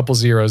shave a couple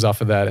zeros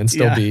off of that and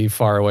still be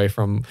far away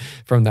from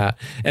that.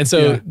 And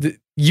so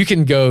you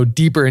can go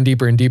deeper and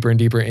deeper and deeper and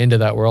deeper into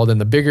that world. And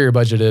the bigger your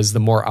budget is, the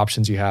more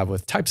options you have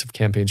with types of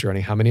campaigns you're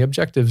running, how many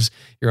objectives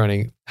you're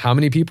running, how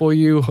many people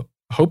you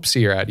hope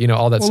see your ad,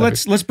 all that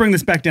stuff. Let's bring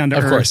this back down to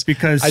earth, course,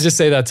 because I just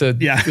say that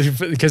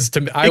because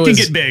to me, it can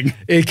get big.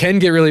 It can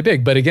get really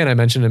big. But again, I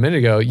mentioned a minute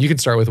ago, you can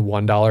start with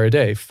 $1 a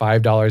day,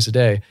 $5 a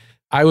day.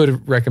 I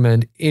would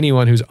recommend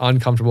anyone who's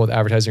uncomfortable with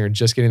advertising or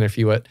just getting their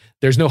feet wet,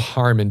 there's no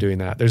harm in doing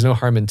that. There's no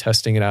harm in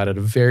testing it out at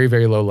a very,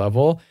 very low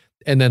level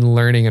and then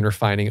learning and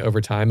refining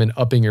over time and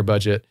upping your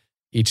budget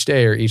each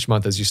day or each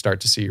month as you start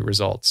to see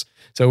results.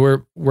 So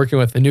we're working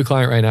with a new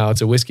client right now.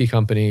 It's a whiskey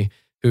company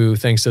who,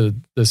 thanks to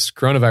this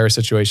coronavirus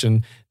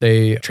situation,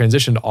 they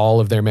transitioned all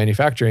of their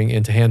manufacturing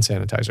into hand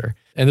sanitizer.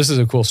 And this is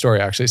a cool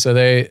story, actually. So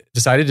they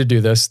decided to do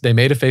this. They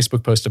made a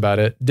Facebook post about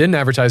it, didn't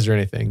advertise or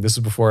anything. This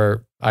was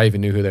before I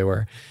even knew who they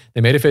were.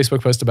 They made a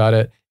Facebook post about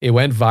it. It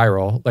went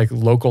viral.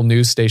 Local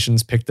news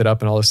stations picked it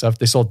up and all this stuff.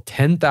 They sold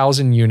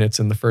 10,000 units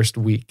in the first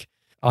week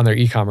on their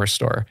e-commerce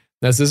store.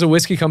 Now, this is a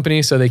whiskey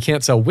company, so they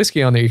can't sell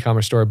whiskey on their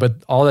e-commerce store.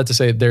 But all that to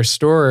say, their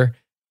store,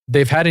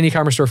 they've had an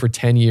e-commerce store for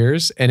 10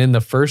 years. And in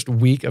the first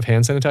week of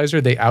hand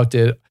sanitizer, they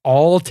outdid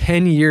all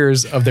 10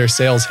 years of their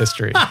sales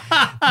history.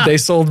 They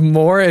sold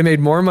more and made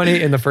more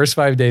money in the first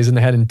 5 days than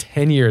they had in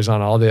 10 years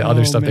on all the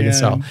other stuff they could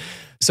sell.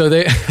 So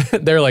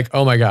they're like,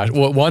 oh my gosh.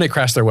 Well, one, it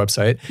crashed their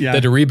website. Yeah. They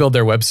had to rebuild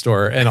their web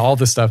store and all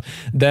this stuff.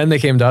 Then they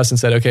came to us and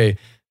said, okay,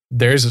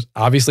 there's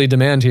obviously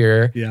demand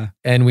here. Yeah.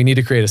 And we need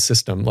to create a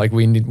system. Like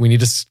we need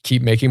to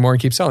keep making more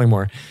and keep selling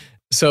more.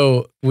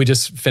 So we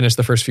just finished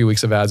the first few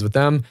weeks of ads with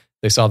them.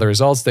 They saw the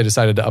results. They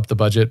decided to up the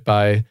budget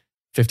by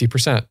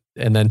 50%.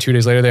 And then 2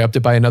 days later, they upped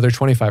it by another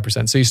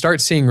 25%. So you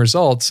start seeing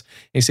results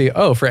and you say,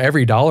 oh, for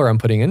every dollar I'm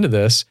putting into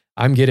this,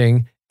 I'm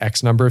getting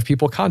X number of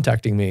people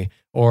contacting me,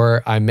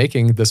 or I'm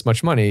making this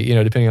much money,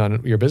 depending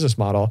on your business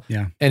model.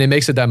 Yeah. And it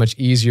makes it that much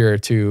easier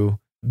to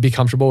be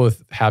comfortable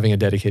with having a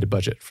dedicated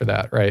budget for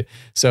that, right?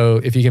 So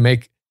if you can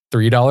make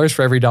 $3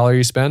 for every dollar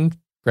you spend,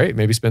 great,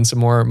 maybe spend some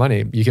more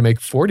money. You can make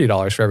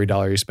 $40 for every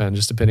dollar you spend,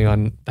 just depending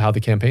on how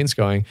the campaign's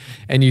going.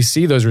 And you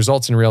see those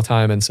results in real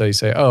time. And so you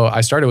say, oh,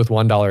 I started with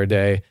 $1 a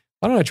day.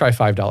 Why don't I try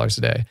 $5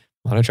 a day?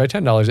 Why don't I try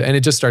 $10? And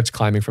it just starts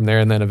climbing from there.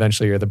 And then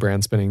eventually you're the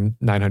brand spending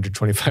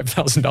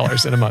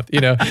 $925,000 in a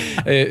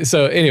month,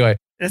 So anyway.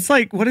 It's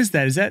like, what is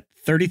that? Is that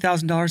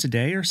 $30,000 a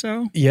day or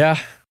so? Yeah.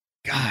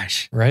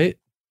 Gosh. Right?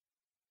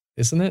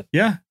 Isn't it?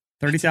 Yeah.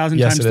 30,000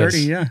 Yes, times it 30.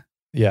 is. Yeah.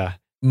 Yeah.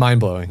 Mind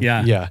blowing.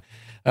 Yeah. Yeah.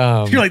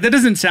 You're like, that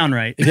doesn't sound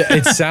right.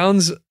 It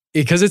sounds,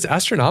 because it's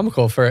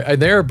astronomical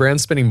there are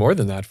brands spending more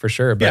than that for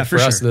sure. But Yeah, for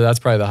us, that's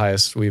probably the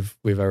highest we've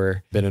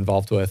ever been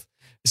involved with.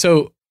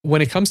 So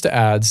when it comes to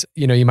ads,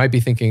 you might be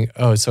thinking,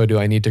 oh, so do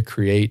I need to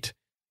create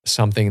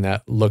something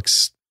that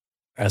looks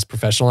as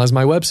professional as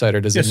my website, or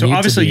does it need to be? So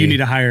obviously you need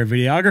to hire a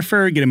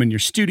videographer, get them in your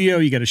studio.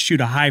 You got to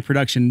shoot a high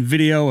production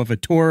video of a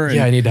tour.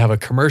 I need to have a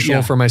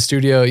commercial for my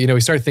studio.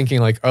 We start thinking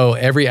like, oh,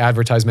 every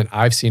advertisement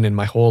I've seen in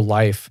my whole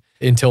life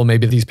until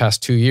maybe these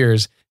past 2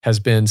 years has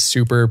been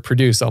super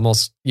produced,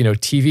 almost,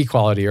 TV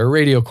quality or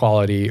radio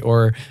quality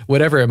or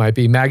whatever it might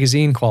be,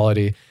 magazine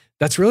quality.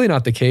 That's really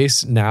not the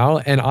case now.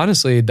 And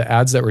honestly, the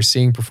ads that we're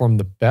seeing perform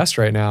the best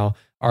right now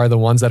are the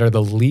ones that are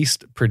the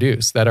least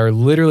produced, that are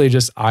literally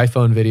just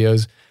iPhone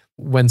videos.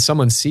 When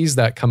someone sees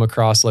that come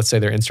across, let's say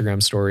their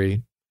Instagram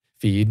story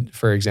feed,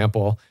 for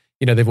example,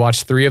 they've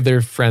watched 3 of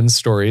their friends'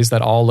 stories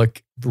that all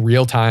look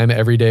real time,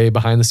 every day,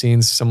 behind the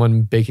scenes,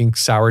 someone baking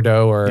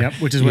sourdough or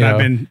which is what I've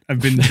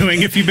been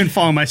doing. If you've been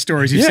following my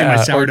stories, you've seen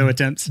my sourdough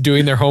attempts.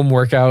 Doing their home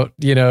workout,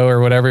 or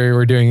whatever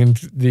we're doing in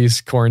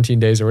these quarantine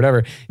days or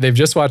whatever. They've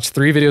just watched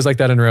 3 videos like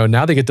that in a row.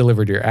 Now they get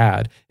delivered your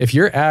ad. If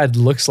your ad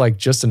looks like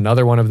just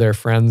another one of their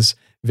friends'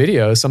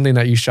 videos, something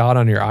that you shot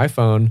on your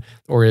iPhone,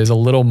 or is a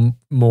little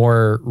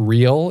more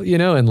real,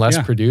 and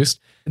less produced.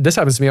 This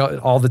happens to me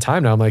all the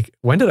time now. I'm like,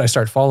 when did I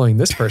start following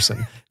this person?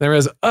 And I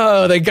realize,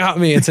 oh, they got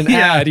me. It's an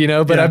ad,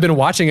 but I've been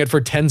watching it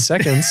for 10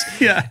 seconds.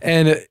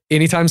 And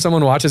anytime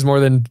someone watches more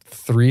than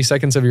 3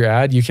 seconds of your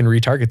ad, you can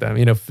retarget them.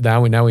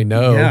 Now we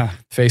know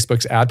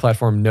Facebook's ad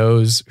platform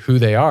knows who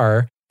they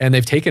are, and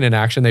they've taken an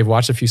action. They've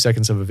watched a few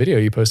seconds of a video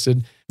you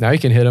posted. Now you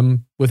can hit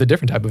them with a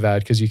different type of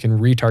ad because you can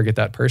retarget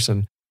that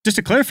person. Just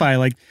to clarify,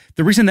 like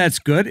the reason that's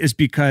good is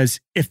because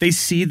if they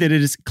see that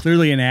it is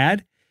clearly an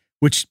ad,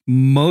 which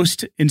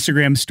most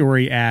Instagram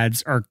story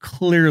ads are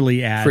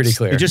clearly ads. Pretty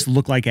clear. They just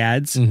look like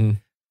ads. Mm-hmm.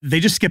 They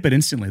just skip it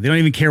instantly. They don't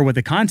even care what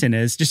the content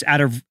is, just out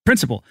of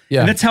principle.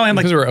 Yeah. And that's how I'm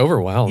like, because we're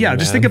overwhelmed. Yeah.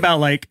 Just think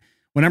about like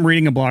when I'm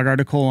reading a blog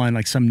article on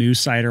like some news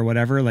site or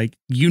whatever, like,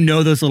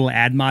 those little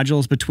ad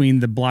modules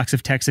between the blocks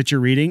of text that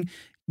you're reading,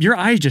 your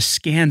eye just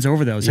scans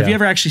over those. Have you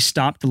ever actually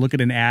stopped to look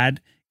at an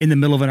ad in the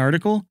middle of an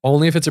article?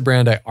 Only if it's a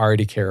brand I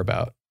already care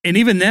about. And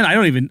even then, I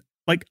don't even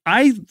like,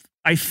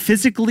 I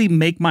physically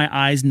make my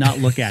eyes not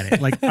look at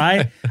it. Like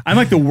I'm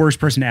like the worst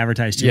person to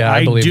advertise to. Yeah,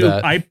 I believe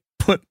that.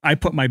 I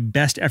put my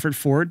best effort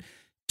forward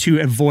to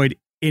avoid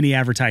any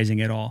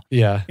advertising at all.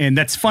 Yeah. And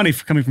that's funny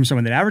coming from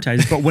someone that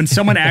advertises, but when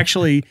someone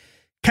actually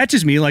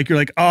catches me, like you're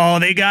like, oh,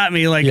 they got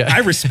me. Like I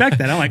respect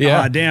that. I'm like,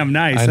 oh, damn,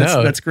 nice.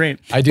 That's great.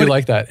 I do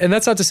like that. And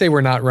that's not to say we're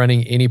not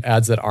running any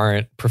ads that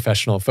aren't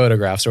professional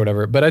photographs or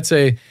whatever, but I'd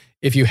say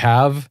if you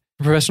have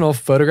a professional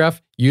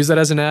photograph, use that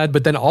as an ad,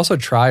 but then also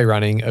try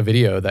running a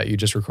video that you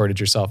just recorded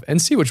yourself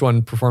and see which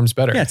one performs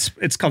better. Yeah,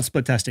 it's called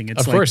split testing.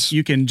 It's of course.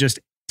 You can just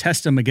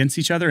test them against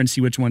each other and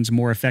see which one's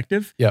more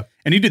effective. Yep.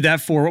 And you did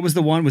that for, what was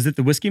the one? Was it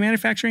the whiskey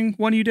manufacturing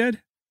one you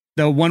did?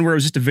 The one where it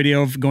was just a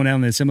video of going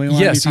down the assembly line?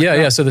 Yes.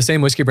 Yeah. So the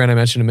same whiskey brand I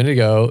mentioned a minute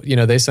ago,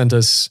 they sent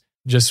us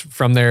just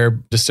from their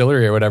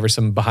distillery or whatever,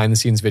 some behind the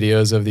scenes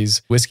videos of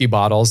these whiskey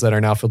bottles that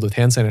are now filled with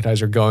hand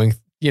sanitizer going,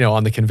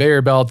 on the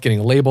conveyor belt, getting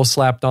a label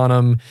slapped on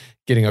them,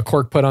 getting a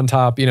cork put on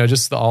top,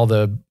 just all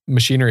the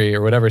machinery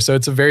or whatever. So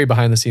it's a very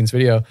behind the scenes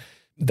video.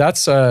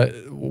 That's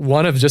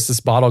one of just this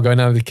bottle going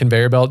down the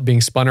conveyor belt, being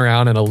spun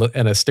around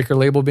and a sticker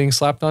label being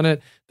slapped on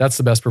it. That's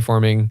the best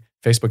performing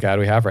Facebook ad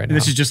we have right now.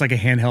 This is just like a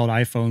handheld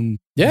iPhone.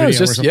 Yeah, it's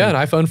just an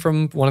iPhone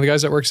from one of the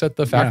guys that works at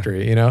the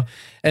factory,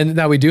 And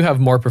now we do have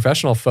more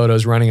professional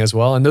photos running as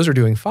well, and those are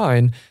doing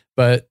fine,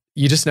 but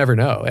you just never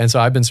know. And so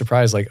I've been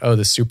surprised, like, oh,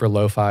 the super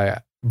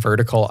lo-fi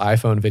vertical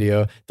iPhone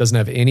video doesn't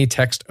have any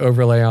text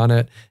overlay on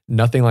it,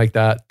 nothing like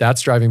that.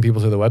 That's driving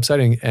people to the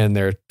website and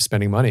they're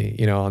spending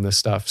money, on this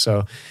stuff.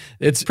 So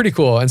it's pretty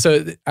cool. And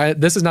so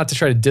this is not to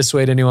try to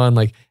dissuade anyone,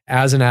 like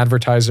as an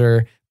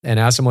advertiser, And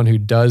as someone who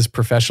does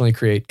professionally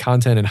create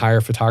content and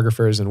hire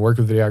photographers and work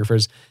with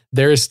videographers,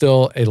 there is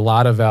still a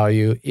lot of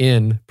value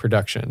in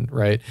production,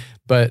 right?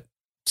 But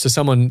to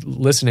someone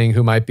listening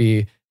who might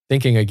be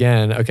thinking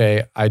again,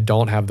 okay, I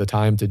don't have the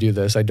time to do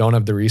this. I don't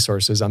have the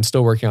resources. I'm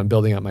still working on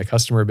building up my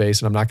customer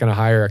base and I'm not going to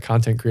hire a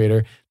content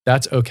creator.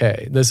 That's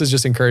okay. This is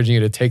just encouraging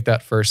you to take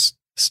that first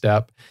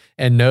step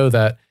and know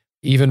that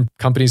even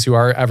companies who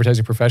are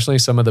advertising professionally,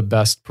 some of the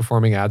best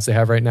performing ads they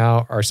have right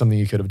now are something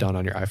you could have done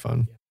on your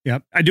iPhone.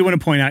 Yep. I do want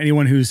to point out,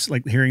 anyone who's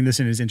like hearing this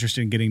and is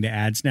interested in getting to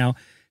ads now,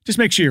 just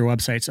make sure your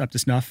website's up to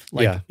snuff.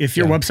 Like if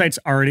your website's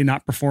already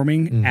not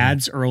performing,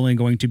 ads are only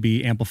going to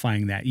be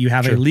amplifying that. You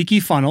have a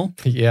leaky funnel.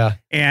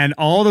 And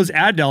all those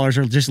ad dollars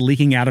are just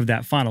leaking out of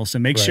that funnel. So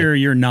make sure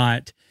you're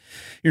not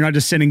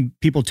just sending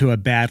people to a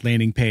bad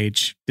landing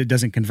page that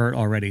doesn't convert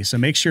already. So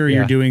make sure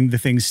you're doing the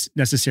things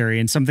necessary.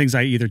 And some things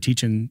I either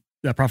teach in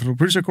the Profitable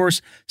Producer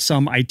course,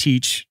 some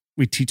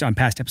we teach on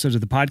past episodes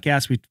of the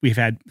podcast. We've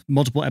had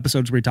multiple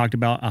episodes where we talked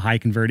about a high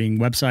converting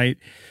website.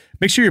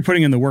 Make sure you're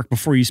putting in the work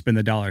before you spend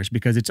the dollars,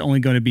 because it's only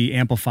going to be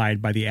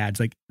amplified by the ads.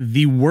 Like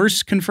the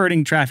worst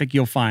converting traffic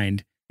you'll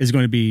find is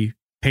going to be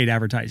paid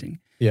advertising.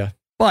 Yeah.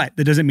 But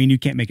that doesn't mean you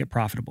can't make it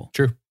profitable.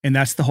 True. And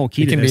that's the whole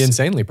key to this. It can be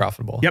insanely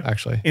profitable,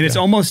 actually. And it's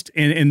almost,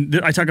 and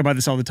I talk about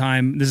this all the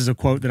time. This is a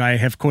quote that I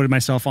have quoted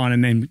myself on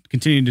and then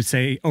continuing to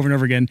say over and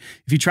over again.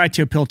 If you try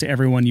to appeal to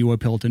everyone, you will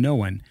appeal to no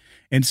one.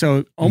 And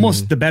so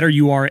almost the better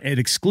you are at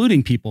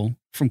excluding people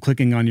from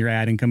clicking on your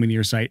ad and coming to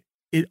your site,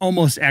 it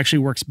almost actually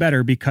works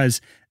better, because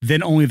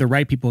then only the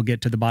right people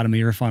get to the bottom of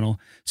your funnel.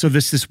 So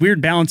this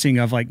weird balancing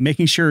of like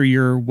making sure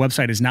your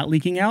website is not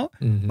leaking out,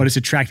 but it's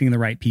attracting the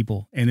right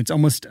people. And it's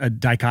almost a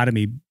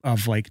dichotomy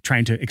of like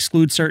trying to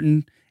exclude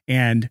certain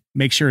and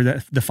make sure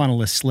that the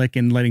funnel is slick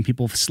and letting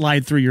people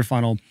slide through your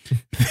funnel.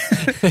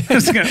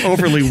 It's kind of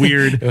overly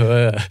weird.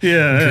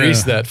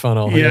 Grease that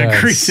funnel.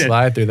 Grease it.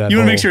 Slide through that. You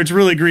want to make sure it's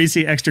really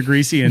greasy, extra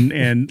greasy, and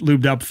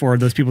lubed up for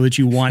those people that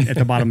you want at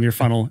the bottom of your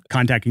funnel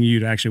contacting you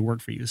to actually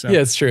work for you. So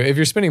it's true. If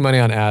you're spending money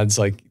on ads,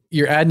 like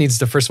your ad needs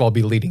to, first of all,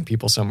 be leading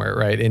people somewhere,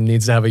 right? It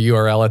needs to have a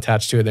URL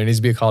attached to it. There needs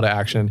to be a call to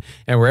action.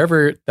 And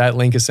wherever that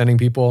link is sending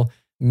people,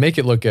 make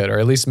it look good, or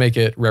at least make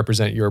it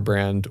represent your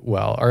brand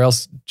well, or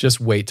else just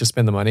wait to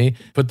spend the money.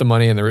 Put the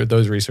money and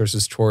those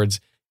resources towards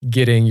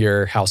getting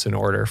your house in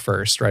order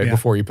first, right?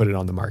 Before you put it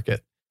on the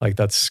market. Like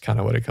that's kind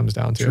of what it comes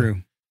down to.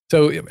 True.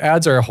 So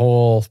ads are a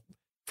whole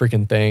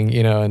freaking thing,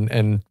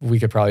 and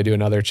we could probably do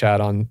another chat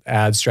on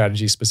ad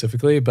strategy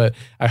specifically, but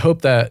I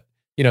hope that,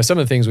 some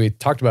of the things we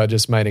talked about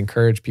just might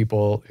encourage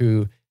people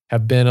who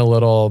have been a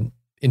little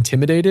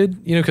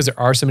intimidated, because there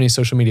are so many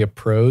social media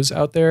pros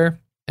out there.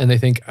 And they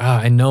think,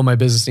 I know my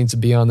business needs to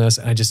be on this,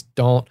 and I just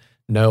don't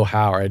know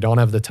how, or I don't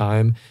have the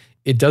time.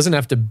 It doesn't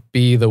have to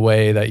be the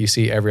way that you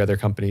see every other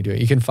company do it.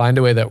 You can find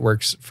a way that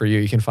works for you.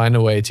 You can find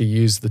a way to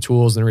use the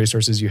tools and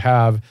resources you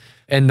have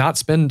and not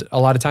spend a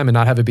lot of time and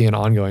not have it be an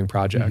ongoing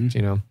project,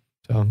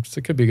 So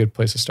it could be a good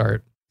place to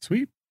start.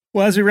 Sweet.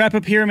 Well, as we wrap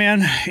up here,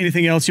 man,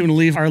 anything else you want to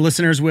leave our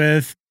listeners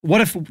with?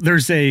 What if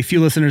there's a few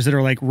listeners that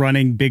are like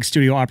running big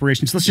studio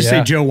operations? Let's just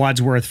say Joe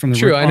Wadsworth from the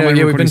True, I know.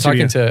 Yeah, we've been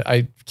talking studio.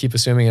 I keep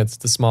assuming it's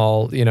the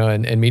small,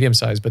 and medium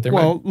size, but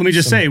let me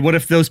just say, what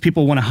if those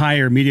people want to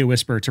hire Media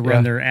Whisper to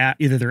run their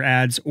either their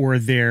ads or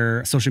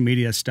their social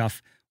media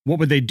stuff? What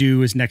would they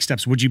do as next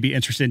steps? Would you be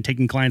interested in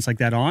taking clients like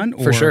that on?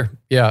 For sure.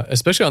 Yeah.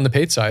 Especially on the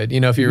paid side.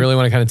 If you really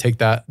want to kind of take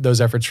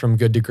those efforts from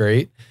good to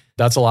great,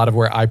 that's a lot of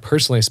where I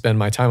personally spend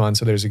my time on.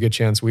 So there's a good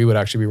chance we would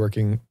actually be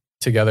working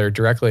together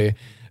directly.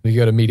 You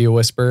go to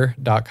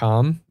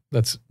MediaWhisper.com.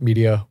 That's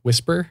Media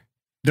Whisper.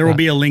 There will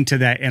be a link to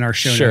that in our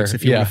show notes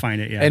if you want to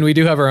find it. Yeah. And we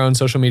do have our own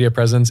social media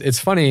presence. It's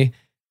funny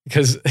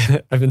because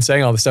I've been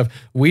saying all this stuff.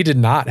 We did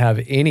not have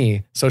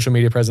any social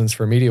media presence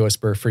for Media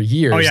Whisper for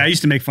years. Oh yeah, I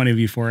used to make fun of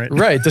you for it.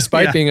 Right,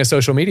 despite being a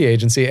social media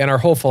agency. And our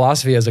whole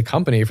philosophy as a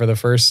company for the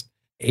first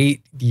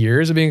 8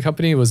 years of being a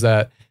company was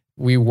that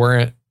we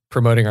weren't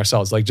promoting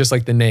ourselves. Like just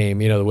like the name,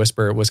 the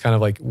Whisper was kind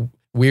of like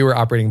we were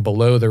operating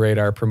below the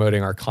radar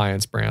promoting our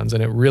clients' brands.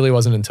 And it really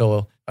wasn't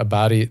until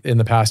about in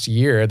the past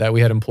year that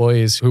we had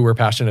employees who were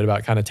passionate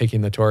about kind of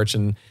taking the torch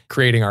and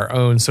creating our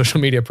own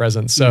social media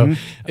presence. So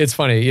it's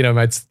funny, you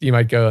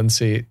might go and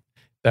see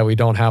that we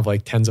don't have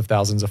like tens of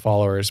thousands of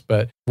followers,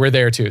 but we're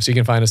there too. So you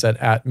can find us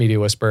at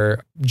Media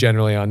Whisper,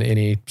 generally on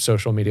any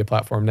social media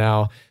platform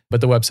now.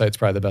 But the website's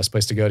probably the best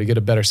place to go to get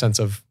a better sense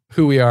of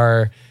who we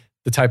are,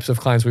 the types of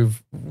clients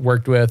we've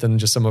worked with, and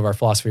just some of our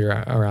philosophy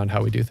around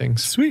how we do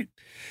things. Sweet.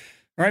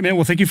 All right, man.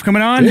 Well, thank you for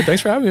coming on. Dude,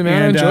 thanks for having me,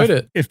 man. And, I enjoyed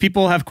it. If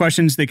people have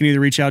questions, they can either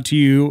reach out to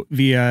you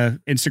via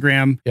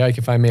Instagram. Yeah, you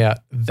can find me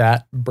at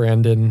that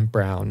Brandon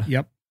Brown.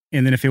 Yep.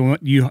 And then if they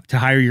want you to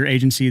hire your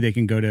agency, they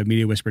can go to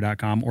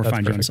MediaWhisper.com or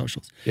find you on the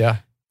socials. Yeah.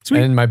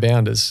 Sweet. And my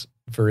band is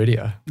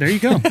Veridia. There you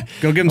go.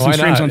 Go give them some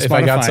streams on Spotify. If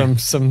I got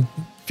some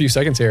few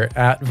seconds here,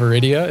 at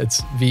Veridia,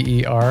 it's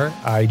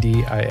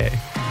VERIDIA.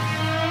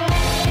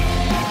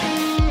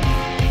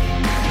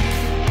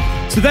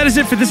 So that is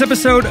it for this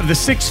episode of the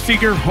Six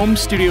Figure Home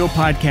Studio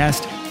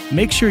Podcast.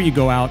 Make sure you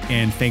go out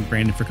and thank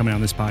Brandon for coming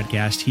on this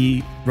podcast.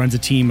 He runs a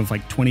team of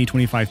like 20,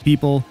 25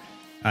 people.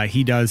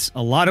 He does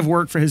a lot of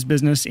work for his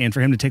business, and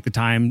for him to take the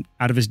time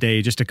out of his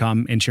day just to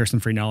come and share some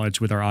free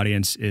knowledge with our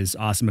audience is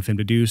awesome of him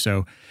to do.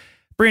 So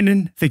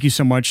Brandon, thank you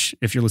so much.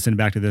 If you're listening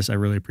back to this, I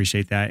really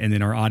appreciate that. And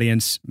then our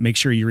audience, make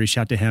sure you reach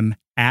out to him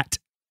at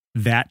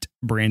that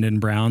Brandon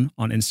Brown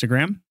on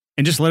Instagram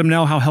and just let him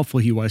know how helpful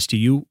he was to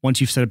you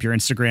once you've set up your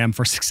Instagram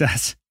for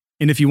success.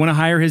 And if you want to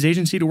hire his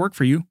agency to work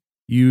for you,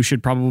 you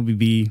should probably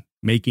be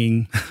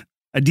making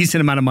a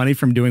decent amount of money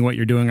from doing what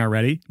you're doing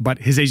already. But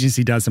his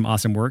agency does some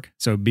awesome work.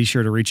 So be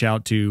sure to reach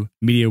out to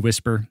Media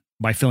Whisper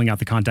by filling out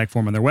the contact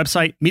form on their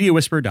website,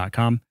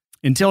 MediaWhisper.com.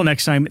 Until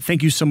next time,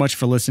 thank you so much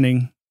for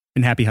listening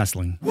and happy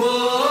hustling. Whoa.